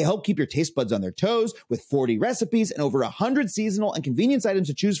 They help keep your taste buds on their toes with 40 recipes and over 100 seasonal and convenience items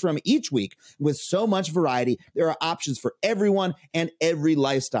to choose from each week. With so much variety, there are options for everyone and every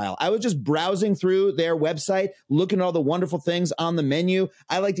lifestyle. I was just browsing through their website, looking at all the wonderful things on the menu.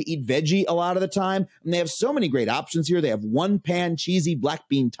 I like to eat veggie a lot of the time, and they have so many great options here. They have one-pan cheesy black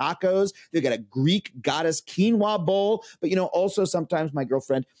bean tacos. They've got a Greek goddess quinoa bowl. But, you know, also sometimes my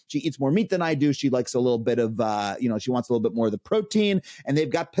girlfriend, she eats more meat than I do. She likes a little bit of, she wants a little bit more of the protein. And they've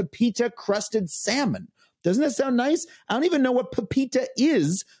got pepita crusted salmon. Doesn't that sound nice? I don't even know what pepita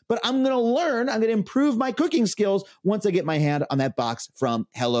is, but I'm going to learn. I'm going to improve my cooking skills once I get my hand on that box from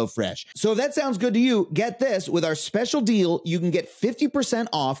HelloFresh. So if that sounds good to you, get this. With our special deal, you can get 50%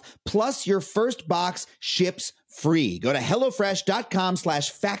 off plus your first box ships free. Go to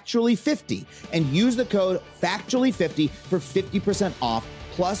HelloFresh.com/factually50 and use the code factually50 for 50% off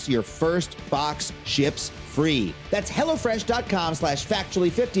plus your first box ships free. That's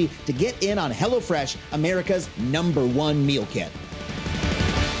HelloFresh.com/factually50 to get in on HelloFresh, America's #1 meal kit.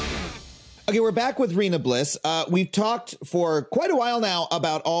 Okay, we're back with Rina Bliss. We've talked for quite a while now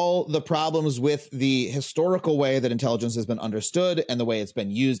about all the problems with the historical way that intelligence has been understood and the way it's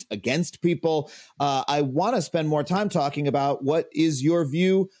been used against people. I want to spend more time talking about what is your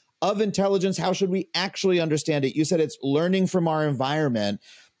view of intelligence. How should we actually understand it? You said it's learning from our environment.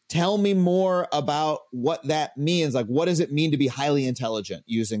 Tell me more about what that means. Like, what does it mean to be highly intelligent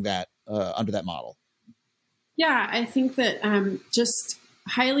using that under that model? Yeah, I think that just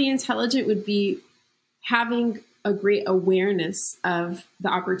highly intelligent would be having a great awareness of the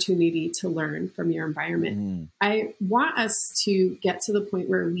opportunity to learn from your environment. I want us to get to the point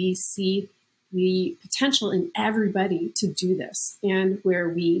where we see the potential in everybody to do this and where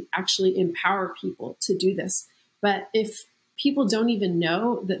we actually empower people to do this. But if people don't even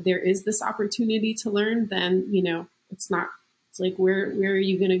know that there is this opportunity to learn, then, you know, it's like, where are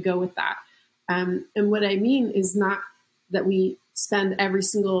you going to go with that? And what I mean is not that we spend every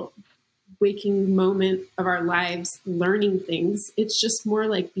single waking moment of our lives learning things. It's just more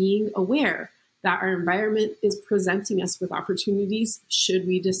like being aware that our environment is presenting us with opportunities should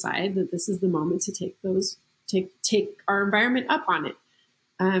we decide that this is the moment to take our environment up on it.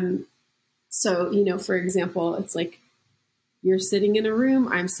 So, you know, for example, it's like you're sitting in a room,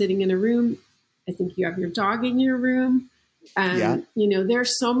 I'm sitting in a room. I think you have your dog in your room. Yeah. There are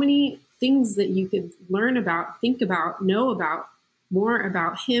so many things that you could learn about, think about, know about, more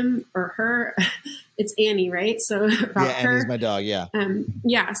about him or her. It's Annie, right? So Yeah. about Annie's her. my dog. Yeah.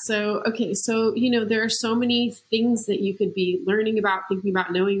 Yeah. So, okay. So, there are so many things that you could be learning about, thinking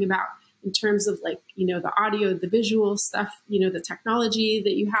about, knowing about in terms of like, the audio, the visual stuff, the technology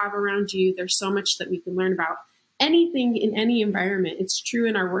that you have around you. There's so much that we can learn about anything in any environment. It's true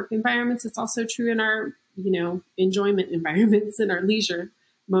in our work environments. It's also true in our, enjoyment environments and our leisure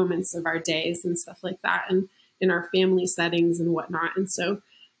moments of our days and stuff like that. And in our family settings and whatnot. And so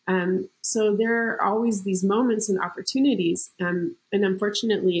there are always these moments and opportunities. And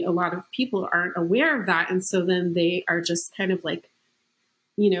unfortunately, a lot of people aren't aware of that. And so then they are just kind of like,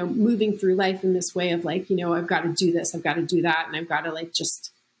 moving through life in this way of like, I've got to do this, I've got to do that. And I've got to like,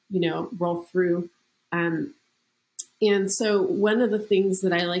 just, roll through. And so one of the things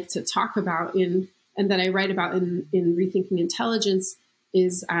that I like to talk about and that I write about in Rethinking Intelligence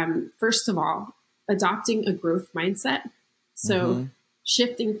is, first of all, adopting a growth mindset. So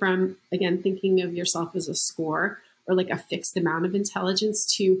shifting from, again, thinking of yourself as a score or like a fixed amount of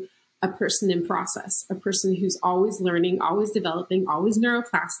intelligence to a person in process, a person who's always learning, always developing, always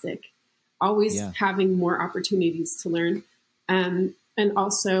neuroplastic, always having more opportunities to learn. And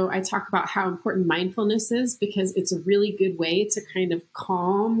also I talk about how important mindfulness is because it's a really good way to kind of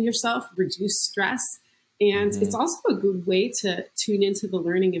calm yourself, reduce stress. And it's also a good way to tune into the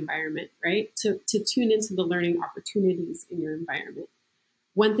learning environment, right? To tune into the learning opportunities in your environment.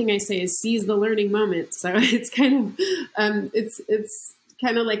 One thing I say is seize the learning moment. So it's kind of, it's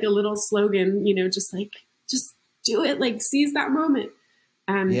kind of like a little slogan, just do it, like seize that moment.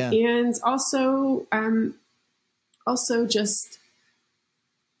 And also just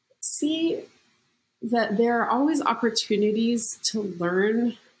see that there are always opportunities to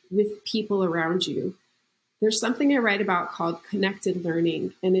learn with people around you. There's something I write about called connected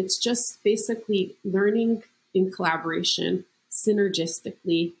learning, and it's just basically learning in collaboration,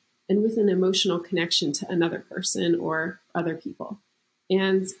 synergistically, and with an emotional connection to another person or other people.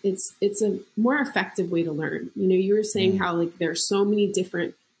 And it's a more effective way to learn. You were saying how like there's so many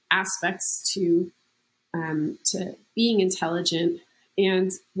different aspects to being intelligent.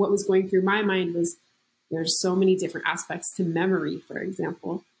 And what was going through my mind was there's so many different aspects to memory, for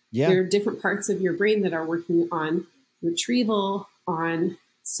example. Yeah. There are different parts of your brain that are working on retrieval, on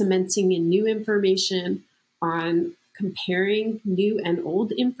cementing in new information, on comparing new and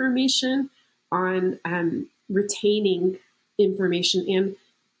old information, on retaining information and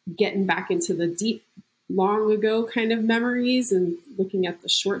getting back into the deep, long ago kind of memories and looking at the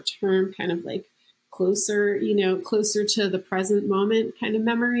short term kind of like closer to the present moment kind of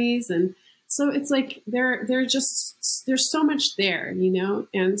memories. And so it's like there's so much there, and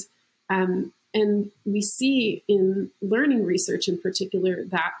we see in learning research in particular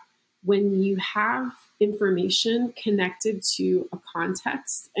that when you have information connected to a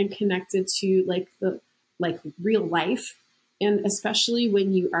context and connected to like real life, and especially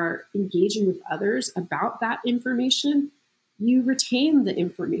when you are engaging with others about that information, you retain the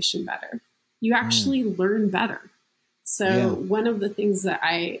information better. You actually learn better. So one of the things that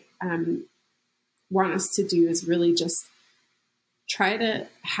I want us to do is really just try to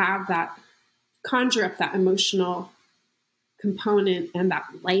have that, conjure up that emotional component and that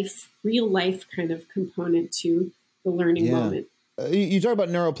real life kind of component to the learning moment. You talk about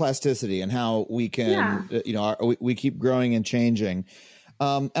neuroplasticity and how we can, we keep growing and changing.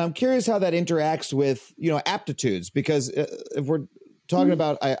 I'm curious how that interacts with, aptitudes, because if we're talking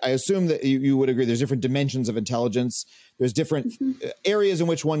about, I assume that you would agree, there's different dimensions of intelligence. There's different areas in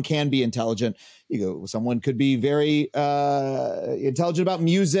which one can be intelligent. Someone could be very intelligent about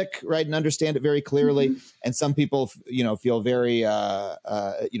music, right, and understand it very clearly. And some people, feel very,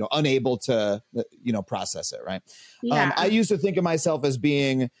 unable to, process it, right? Yeah. I used to think of myself as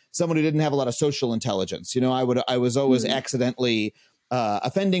being someone who didn't have a lot of social intelligence. I was always accidentally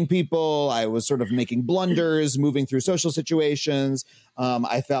offending people. I was sort of making blunders, moving through social situations.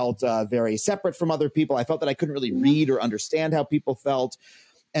 I felt very separate from other people. I felt that I couldn't really read or understand how people felt.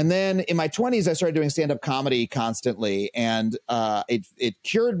 And then in my 20s, I started doing stand-up comedy constantly. And it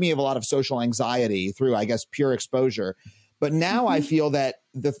cured me of a lot of social anxiety through, I guess, pure exposure. But now I feel that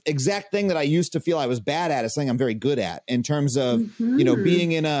the exact thing that I used to feel I was bad at is something I'm very good at, in terms of,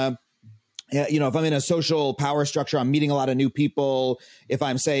 being in a, if I'm in a social power structure, I'm meeting a lot of new people. If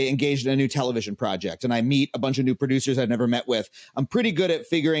I'm, say, engaged in a new television project and I meet a bunch of new producers I've never met with, I'm pretty good at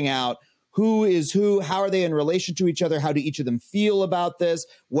figuring out who is who, how are they in relation to each other, how do each of them feel about this,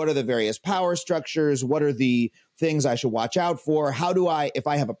 what are the various power structures, what are the things I should watch out for? How do I, if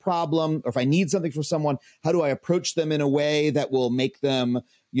I have a problem or if I need something from someone, how do I approach them in a way that will make them,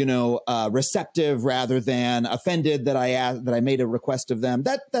 receptive rather than offended that I made a request of them?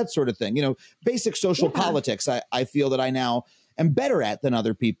 That sort of thing. Basic social politics. I feel that I now am better at than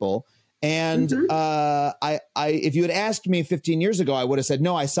other people. And if you had asked me 15 years ago, I would have said,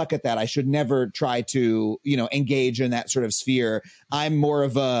 no, I suck at that. I should never try to, engage in that sort of sphere. I'm more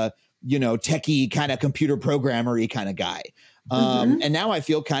of a, techie kind of computer programmer-y kind of guy. And now I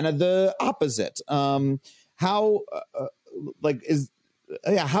feel kind of the opposite. How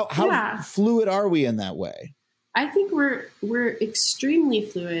fluid are we in that way? I think we're extremely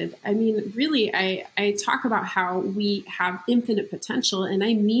fluid. I mean, really, I talk about how we have infinite potential, and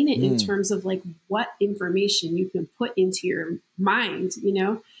I mean it in terms of like what information you can put into your mind.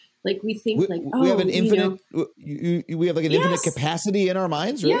 Like we think we have an infinite. We have like an infinite capacity in our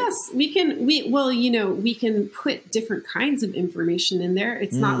minds, right? Yes, we can. We can put different kinds of information in there.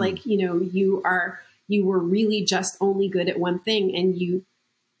 It's not like you were really just only good at one thing, and you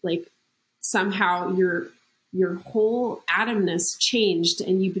like somehow your whole atomness changed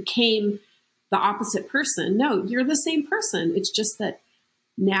and you became the opposite person. No, you're the same person. It's just that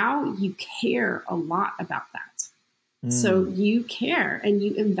now you care a lot about that. So you care and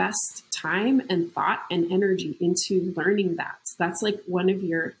you invest time and thought and energy into learning that. That's like one of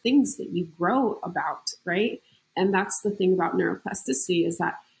your things that you grow about, right? And that's the thing about neuroplasticity is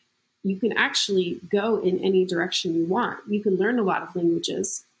that you can actually go in any direction you want. You can learn a lot of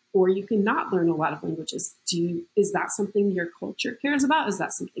languages, or you can not learn a lot of languages. Is that something your culture cares about? Is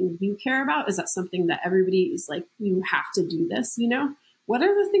that something you care about? Is that something that everybody is like, you have to do this, What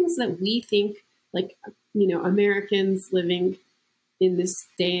are the things that we think, like, Americans living in this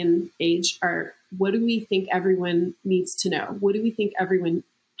day and age what do we think everyone needs to know? What do we think everyone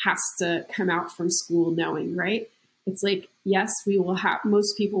has to come out from school knowing, right? It's like, yes,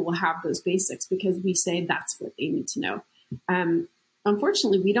 most people will have those basics because we say that's what they need to know.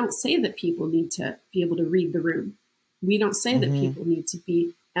 Unfortunately, we don't say that people need to be able to read the room. We don't say that people need to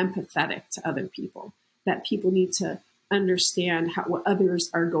be empathetic to other people, that people need to understand what others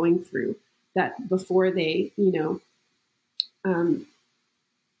are going through, that before they,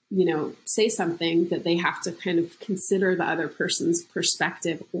 say something, that they have to kind of consider the other person's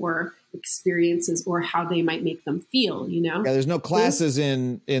perspective or experiences or how they might make them feel, Yeah, there's no classes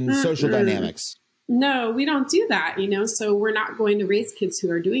in social dynamics. No, we don't do that, so we're not going to raise kids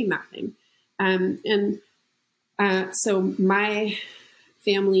who are doing that thing. So my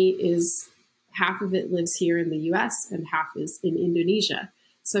family is, half of it lives here in the US and half is in Indonesia.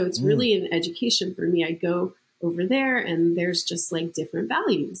 So it's really an education for me. I go over there and there's just like different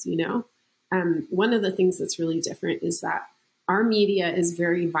values, One of the things that's really different is that our media is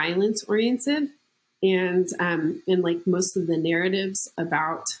very violence oriented, and like most of the narratives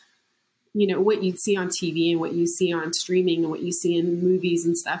about what you'd see on TV and what you see on streaming and what you see in movies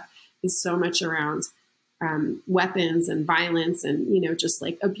and stuff is so much around weapons and violence and, just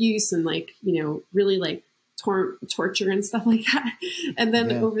like abuse and like, really like torture and stuff like that. And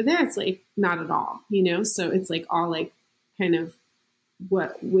then over there, it's like, not at all, so it's like all like kind of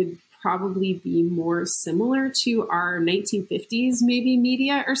what would probably be more similar to our 1950s, maybe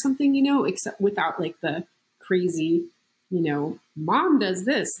media or something, except without like the crazy, mom does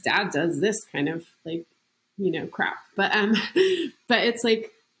this, dad does this kind of like, crap. But it's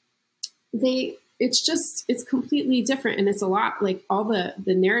like it's completely different. And it's a lot like all the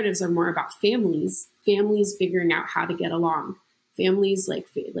narratives are more about families figuring out how to get along, families like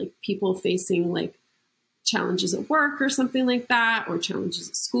people facing like challenges at work or something like that, or challenges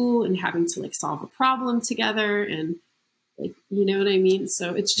at school and having to like solve a problem together. And like, you know what I mean?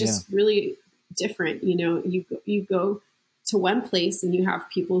 So it's just really different. You go to one place and you have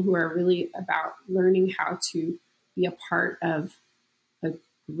people who are really about learning how to be a part of a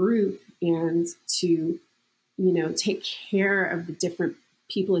group and to, take care of the different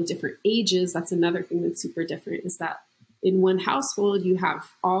people of different ages. That's another thing that's super different, is that in one household, you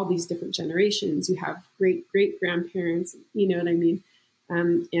have all these different generations. You have great grandparents, you know what I mean?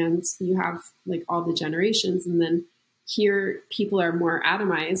 And you have like all the generations. And then here people are more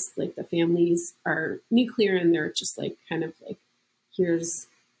atomized, like the families are nuclear and they're just like kind of like, here's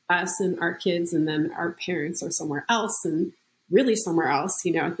us and our kids, and then our parents are somewhere else and really somewhere else,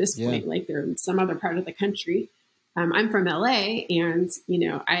 at this point, like they're in some other part of the country. I'm from LA and,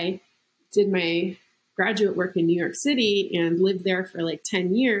 I did my graduate work in New York City and lived there for like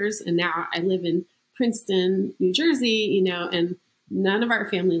 10 years. And now I live in Princeton, New Jersey, and none of our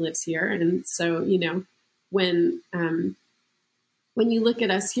family lives here. And so, when when you look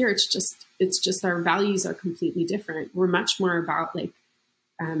at us here, it's just our values are completely different. We're much more about like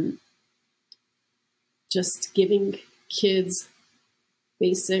just giving kids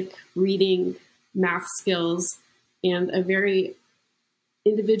basic reading, math skills, and a very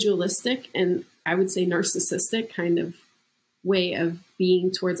individualistic and I would say narcissistic kind of way of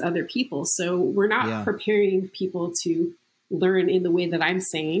being towards other people. So we're not preparing people to learn in the way that I'm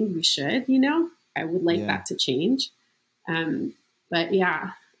saying we should, you know. I would like that to change. But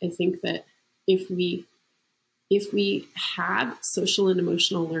yeah, I think that if we had social and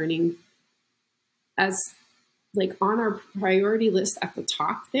emotional learning as like on our priority list at the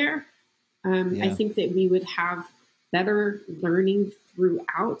top there, I think that we would have better learning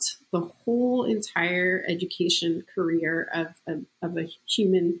throughout the whole entire education career of a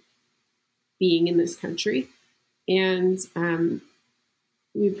human being in this country. And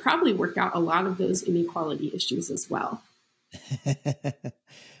we'd probably work out a lot of those inequality issues as well.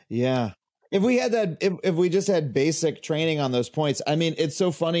 Yeah. If we had that, if we just had basic training on those points, I mean, it's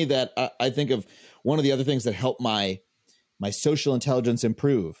so funny that I think of one of the other things that helped my social intelligence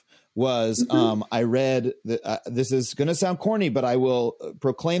improve was I read this is going to sound corny, but I will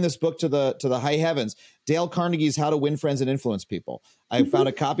proclaim this book to the high heavens. Dale Carnegie's How to Win Friends and Influence People. I found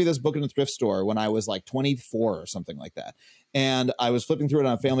a copy of this book in a thrift store when I was like 24 or something like that. And I was flipping through it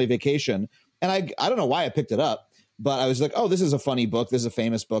on a family vacation. And I don't know why I picked it up, but I was like, oh, this is a funny book. This is a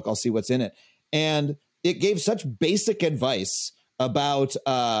famous book. I'll see what's in it. And it gave such basic advice about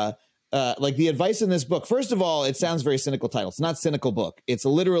like the advice in this book. First of all, it sounds very cynical title. It's not a cynical book. It's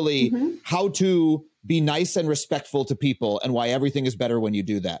literally how to be nice and respectful to people and why everything is better when you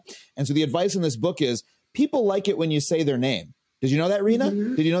do that. And so the advice in this book is people like it when you say their name. Did you know that, Rina?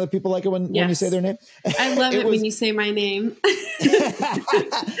 Did you know that people like it when you say their name? I love it when you say my name.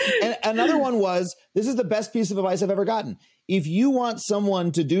 And another one was, this is the best piece of advice I've ever gotten. If you want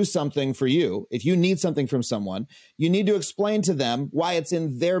someone to do something for you, if you need something from someone, you need to explain to them why it's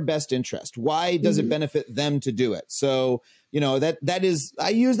in their best interest. Why does it benefit them to do it? So, you know, that is, I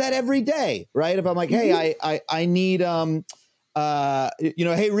use that every day, right? If I'm like, hey, I need, you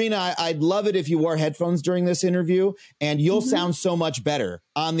know, hey, Rina, I'd love it if you wore headphones during this interview and you'll sound so much better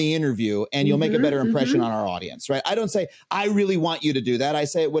on the interview and you'll make a better impression on our audience, right? I don't say, I really want you to do that. I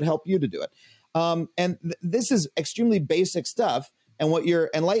say it would help you to do it. And this is extremely basic stuff. And what you're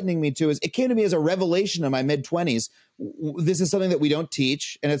enlightening me to is it came to me as a revelation in my mid-20s. This is something that we don't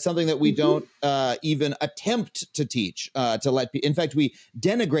teach, and it's something that we don't even attempt to teach, to let in fact, we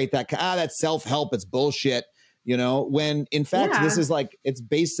denigrate that. That's self-help. It's bullshit. You know, when in fact, this is like, it's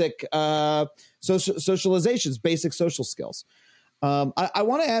basic socializations, basic social skills. I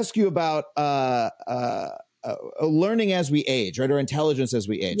want to ask you about learning as we age, right? Or intelligence as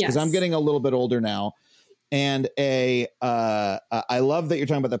we age, because I'm getting a little bit older now. And I love that you're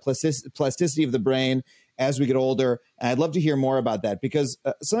talking about the plasticity of the brain as we get older. And I'd love to hear more about that, because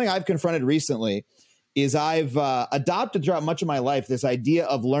something I've confronted recently is I've adopted throughout much of my life this idea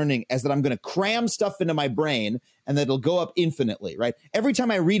of learning as that I'm going to cram stuff into my brain and that it'll go up infinitely, right? Every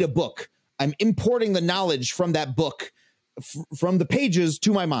time I read a book, I'm importing the knowledge from that book from the pages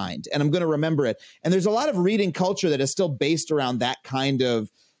to my mind, and I'm going to remember it. And there's a lot of reading culture that is still based around that kind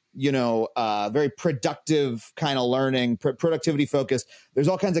of, you know, very productive kind of learning, productivity focused. There's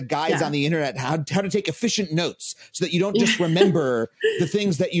all kinds of guides on the internet, how to take efficient notes so that you don't just remember the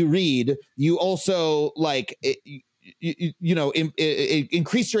things that you read. You also like,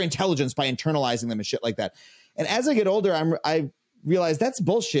 increase your intelligence by internalizing them and shit like that. And as I get older, I realize that's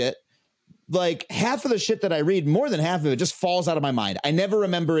bullshit. Like half of the shit that I read, more than half of it just falls out of my mind. I never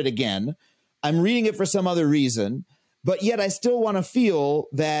remember it again. I'm reading it for some other reason. But yet I still want to feel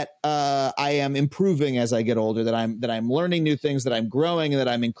that I am improving as I get older, that I'm learning new things, that I'm growing, and that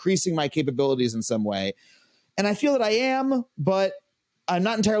I'm increasing my capabilities in some way. And I feel that I am, but I'm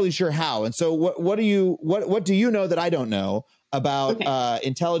not entirely sure how. And so what do you know that I don't know about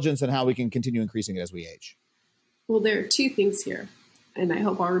intelligence and how we can continue increasing it as we age? Well, there are two things here, and I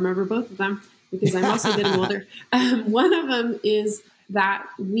hope I'll remember both of them because I'm also getting older. One of them is that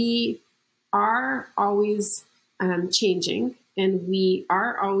we are always changing, and we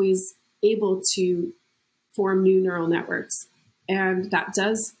are always able to form new neural networks. And that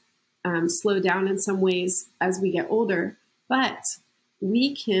does slow down in some ways as we get older, but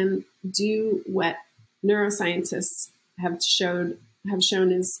we can do what neuroscientists have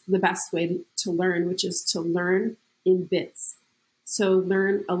shown is the best way to learn, which is to learn in bits. So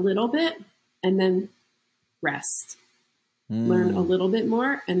learn a little bit and then rest. Learn a little bit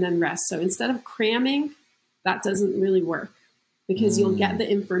more and then rest. So instead of cramming, that doesn't really work because you'll get the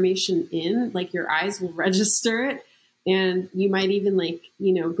information in, like your eyes will register it, And you might even like,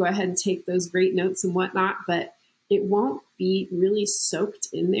 go ahead and take those great notes and whatnot, but it won't be really soaked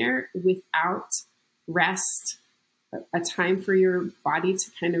in there without rest, a time for your body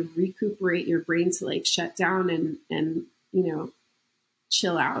to kind of recuperate, your brain to like shut down and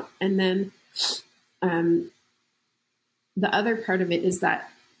chill out. And then the other part of it is that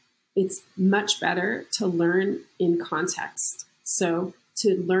it's much better to learn in context. So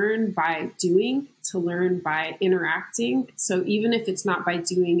to learn by doing, to learn by interacting. So even if it's not by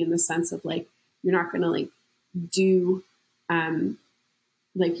doing in the sense of like, you're not going to like do,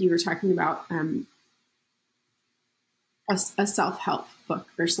 like you were talking about, a self-help book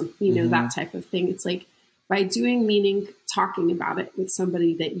or something, that type of thing. It's like by doing, meaning talking about it with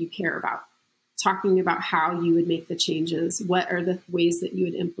somebody that you care about, talking about how you would make the changes, what are the ways that you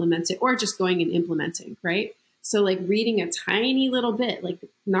would implement it, or just going and implementing, right? So like reading a tiny little bit, like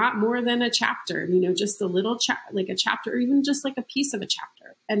not more than a chapter, just a little like a chapter, or even just like a piece of a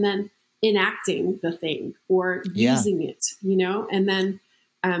chapter, and then enacting the thing or using it, and then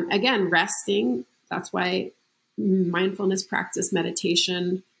again, resting. That's why mindfulness practice,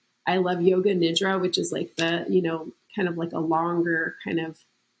 meditation. I love yoga nidra, which is like the, kind of like a longer kind of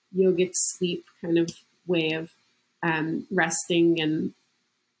yogic sleep kind of way of resting and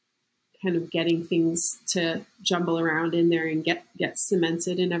kind of getting things to jumble around in there and get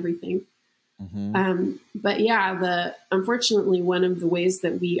cemented and everything. But yeah, unfortunately, one of the ways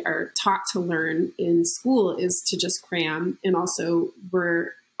that we are taught to learn in school is to just cram. And also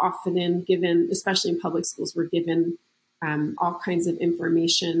we're often given, especially in public schools, we're given all kinds of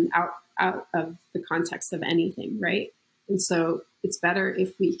information out of the context of anything, right? And so it's better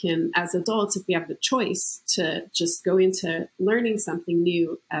if we can, as adults, if we have the choice to just go into learning something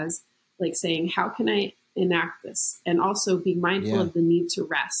new as like saying, how can I enact this? And also be mindful of the need to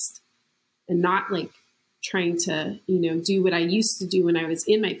rest and not like trying to, do what I used to do when I was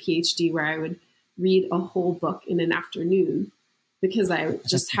in my PhD, where I would read a whole book in an afternoon because I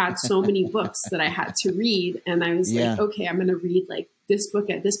just had so many books that I had to read. And I was like, okay, I'm going to read like this book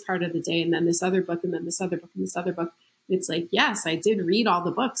at this part of the day, and then this other book, and then this other book, and this other book. It's like, yes, I did read all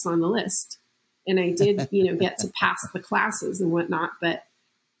the books on the list, and I did, get to pass the classes and whatnot, but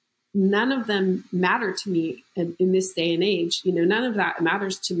none of them matter to me in this day and age. None of that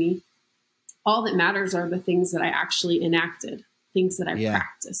matters to me. All that matters are the things that I actually enacted, things that I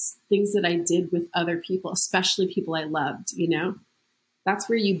practiced, things that I did with other people, especially people I loved, That's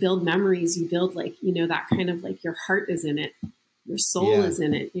where you build memories. You build like, that kind of like your heart is in it. Your soul is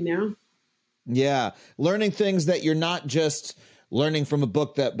in it, Yeah. Learning things that you're not just learning from a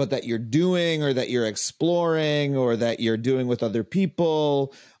book but that you're doing, or that you're exploring, or that you're doing with other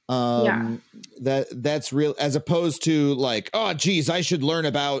people. That's real, as opposed to like, oh geez, I should learn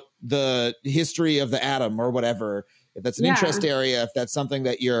about the history of the atom or whatever. If that's an interest area, if that's something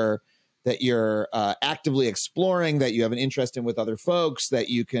that you're actively exploring, that you have an interest in with other folks, that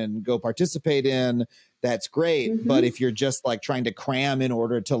you can go participate in, that's great. But if you're just like trying to cram in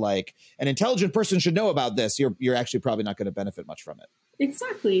order to like, an intelligent person should know about this, you're actually probably not going to benefit much from it.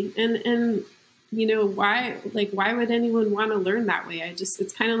 Exactly. And why would anyone want to learn that way?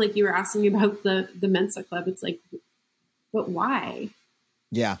 It's kind of like you were asking about the Mensa Club. It's like, but why?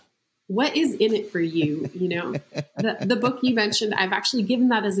 Yeah. What is in it for you? The book you mentioned, I've actually given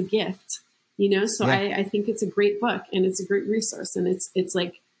that as a gift, so I think it's a great book and it's a great resource. And I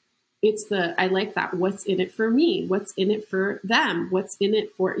like that. What's in it for me? What's in it for them? What's in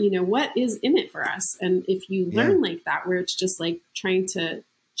it for, what is in it for us? And if you learn like that, where it's just like trying to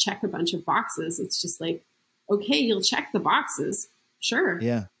check a bunch of boxes, it's just like, okay, you'll check the boxes. Sure.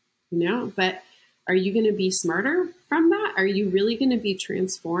 Yeah. But are you going to be smarter from that? Are you really going to be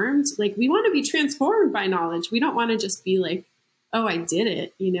transformed? Like, we want to be transformed by knowledge. We don't want to just be like, oh, I did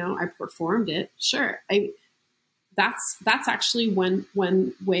it. I performed it. Sure. That's actually one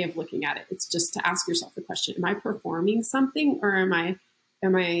way of looking at it. It's just to ask yourself the question, am I performing something, or am I,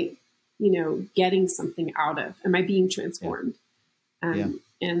 getting something out of, am I being transformed? And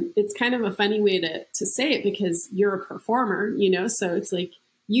it's kind of a funny way to say it, because you're a performer, so it's like,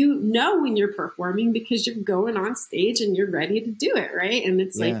 when you're performing because you're going on stage and you're ready to do it. Right. And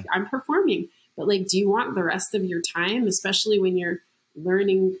it's like, I'm performing, but like, do you want the rest of your time, especially when you're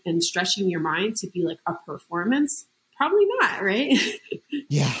learning and stretching your mind, to be like a performance? Probably not. Right.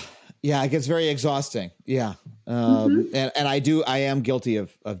 Yeah. It gets very exhausting. Yeah. And I am guilty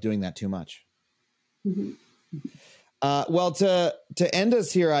of doing that too much. Well, to end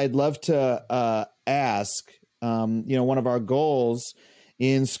us here, I'd love to ask, one of our goals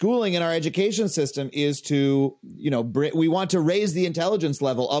in schooling, in our education system, is to, we want to raise the intelligence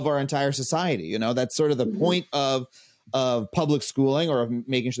level of our entire society. That's sort of the point of of public schooling or of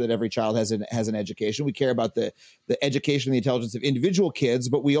making sure that every child has an education. We care about the education and the intelligence of individual kids,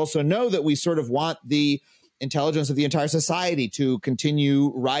 but we also know that we sort of want the intelligence of the entire society to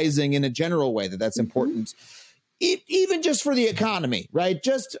continue rising in a general way, that's important. Even just for the economy, right?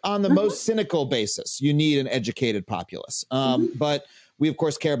 Just on the most cynical basis, you need an educated populace. But we, of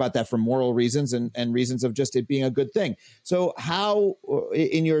course, care about that for moral reasons and reasons of just it being a good thing. So how,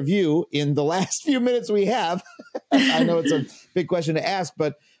 in your view, in the last few minutes we have, I know it's a big question to ask,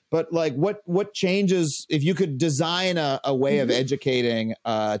 but like what changes, if you could design a way of educating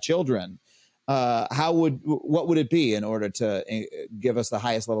children, what would it be in order to give us the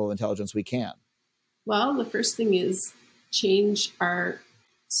highest level of intelligence we can? Well, the first thing is change our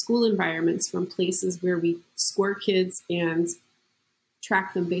school environments from places where we score kids and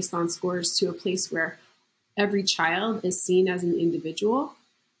track them based on scores to a place where every child is seen as an individual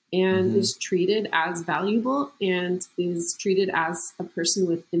and is treated as valuable and is treated as a person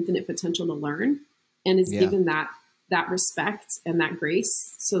with infinite potential to learn and is given that respect and that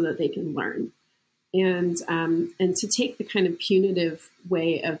grace so that they can learn. And to take the kind of punitive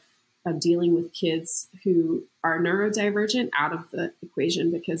way of dealing with kids who are neurodivergent out of the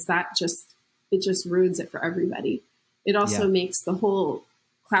equation, because it just ruins it for everybody. It also makes the whole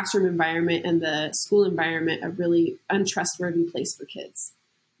classroom environment and the school environment a really untrustworthy place for kids.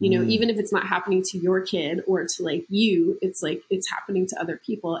 You know, even if it's not happening to your kid or to like you, it's like it's happening to other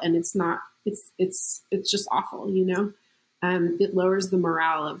people, and it's just awful. You know, it lowers the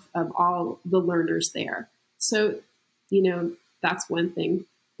morale of all the learners there. So, you know, that's one thing.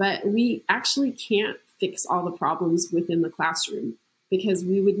 But we actually can't fix all the problems within the classroom, because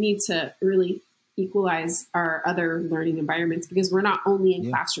we would need to really equalize our other learning environments, because we're not only in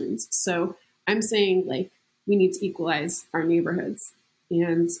classrooms. So I'm saying, like, we need to equalize our neighborhoods.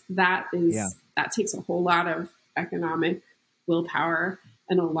 And that takes a whole lot of economic willpower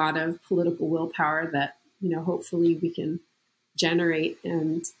and a lot of political willpower that, you know, hopefully we can generate.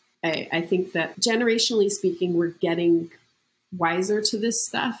 And I think that generationally speaking, we're getting wiser to this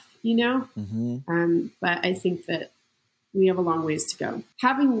stuff, you know? But I think that we have a long ways to go.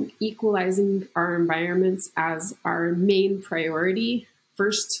 Having equalizing our environments as our main priority,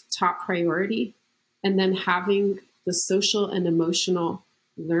 first top priority, and then having the social and emotional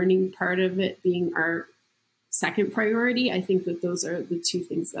learning part of it being our second priority, I think that those are the two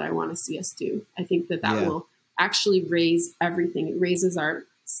things that I want to see us do. I think that will actually raise everything. It raises our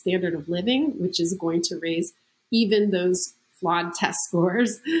standard of living, which is going to raise even those flawed test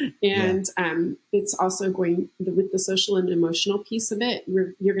scores. And it's also going, with the social and emotional piece of it,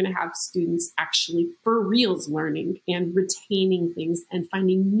 you're going to have students actually for reals learning and retaining things and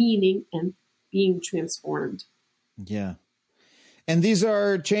finding meaning and being transformed. Yeah. And these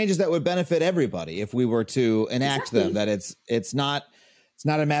are changes that would benefit everybody if we were to enact them, that it's not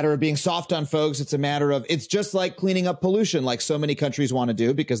a matter of being soft on folks. It's a matter of, it's just like cleaning up pollution, like so many countries want to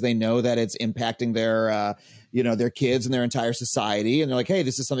do, because they know that it's impacting their, their kids and their entire society. And they're like, hey,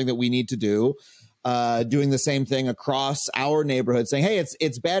 this is something that we need to do. Doing the same thing across our neighborhood, saying, hey,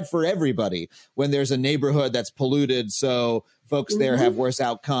 it's bad for everybody when there's a neighborhood that's polluted. So folks there have worse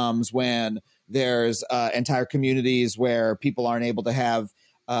outcomes. When there's entire communities where people aren't able to have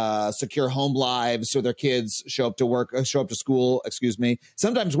secure home lives, so their kids show up to school,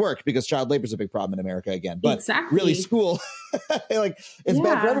 sometimes work, because child labor is a big problem in America again, but really school, like it's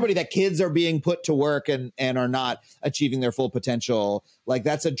bad for everybody that kids are being put to work and are not achieving their full potential. Like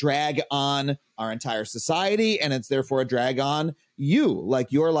that's a drag on our entire society, and it's therefore a drag on you.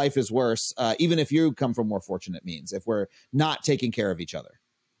 Like your life is worse, even if you come from more fortunate means, if we're not taking care of each other.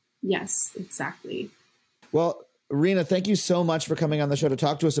 Yes, exactly. Well, Rina, thank you so much for coming on the show to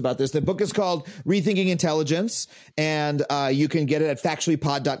talk to us about this. The book is called Rethinking Intelligence, and you can get it at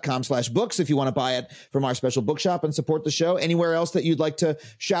factuallypod.com/books if you want to buy it from our special bookshop and support the show. Anywhere else that you'd like to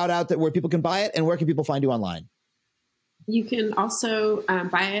shout out where people can buy it, and where can people find you online? You can also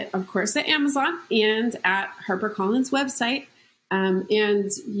buy it, of course, at Amazon and at HarperCollins' website. And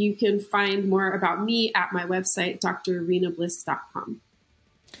you can find more about me at my website, drrinabliss.com.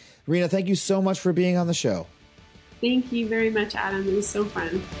 Rina, thank you so much for being on the show. Thank you very much, Adam. It was so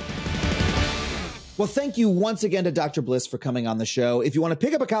fun. Well, thank you once again to Dr. Bliss for coming on the show. If you want to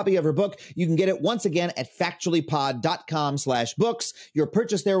pick up a copy of her book, you can get it once again at factuallypod.com/books. Your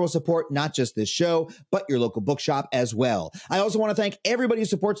purchase there will support not just this show, but your local bookshop as well. I also want to thank everybody who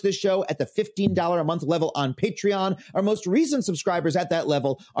supports this show at the $15 a month level on Patreon. Our most recent subscribers at that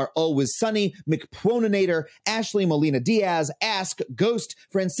level are Always Sunny, McProninator, Ashley Molina Diaz, Ask, Ghost,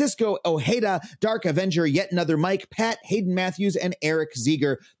 Francisco Ojeda, Dark Avenger, Yet Another Mike, Pat, Hayden Matthews, and Eric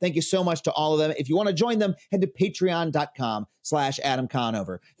Ziegler. Thank you so much to all of them. If you want to to join them, head to patreon.com/Adam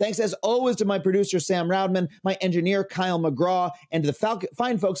Conover. Thanks as always to my producer, Sam Roudman, my engineer, Kyle McGraw, and to the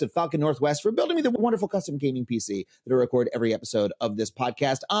fine folks at Falcon Northwest for building me the wonderful custom gaming PC that I record every episode of this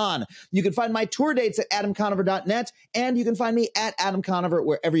podcast on. You can find my tour dates at adamconover.net, and you can find me at Adam Conover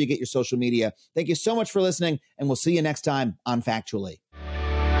wherever you get your social media. Thank you so much for listening, and we'll see you next time on Factually.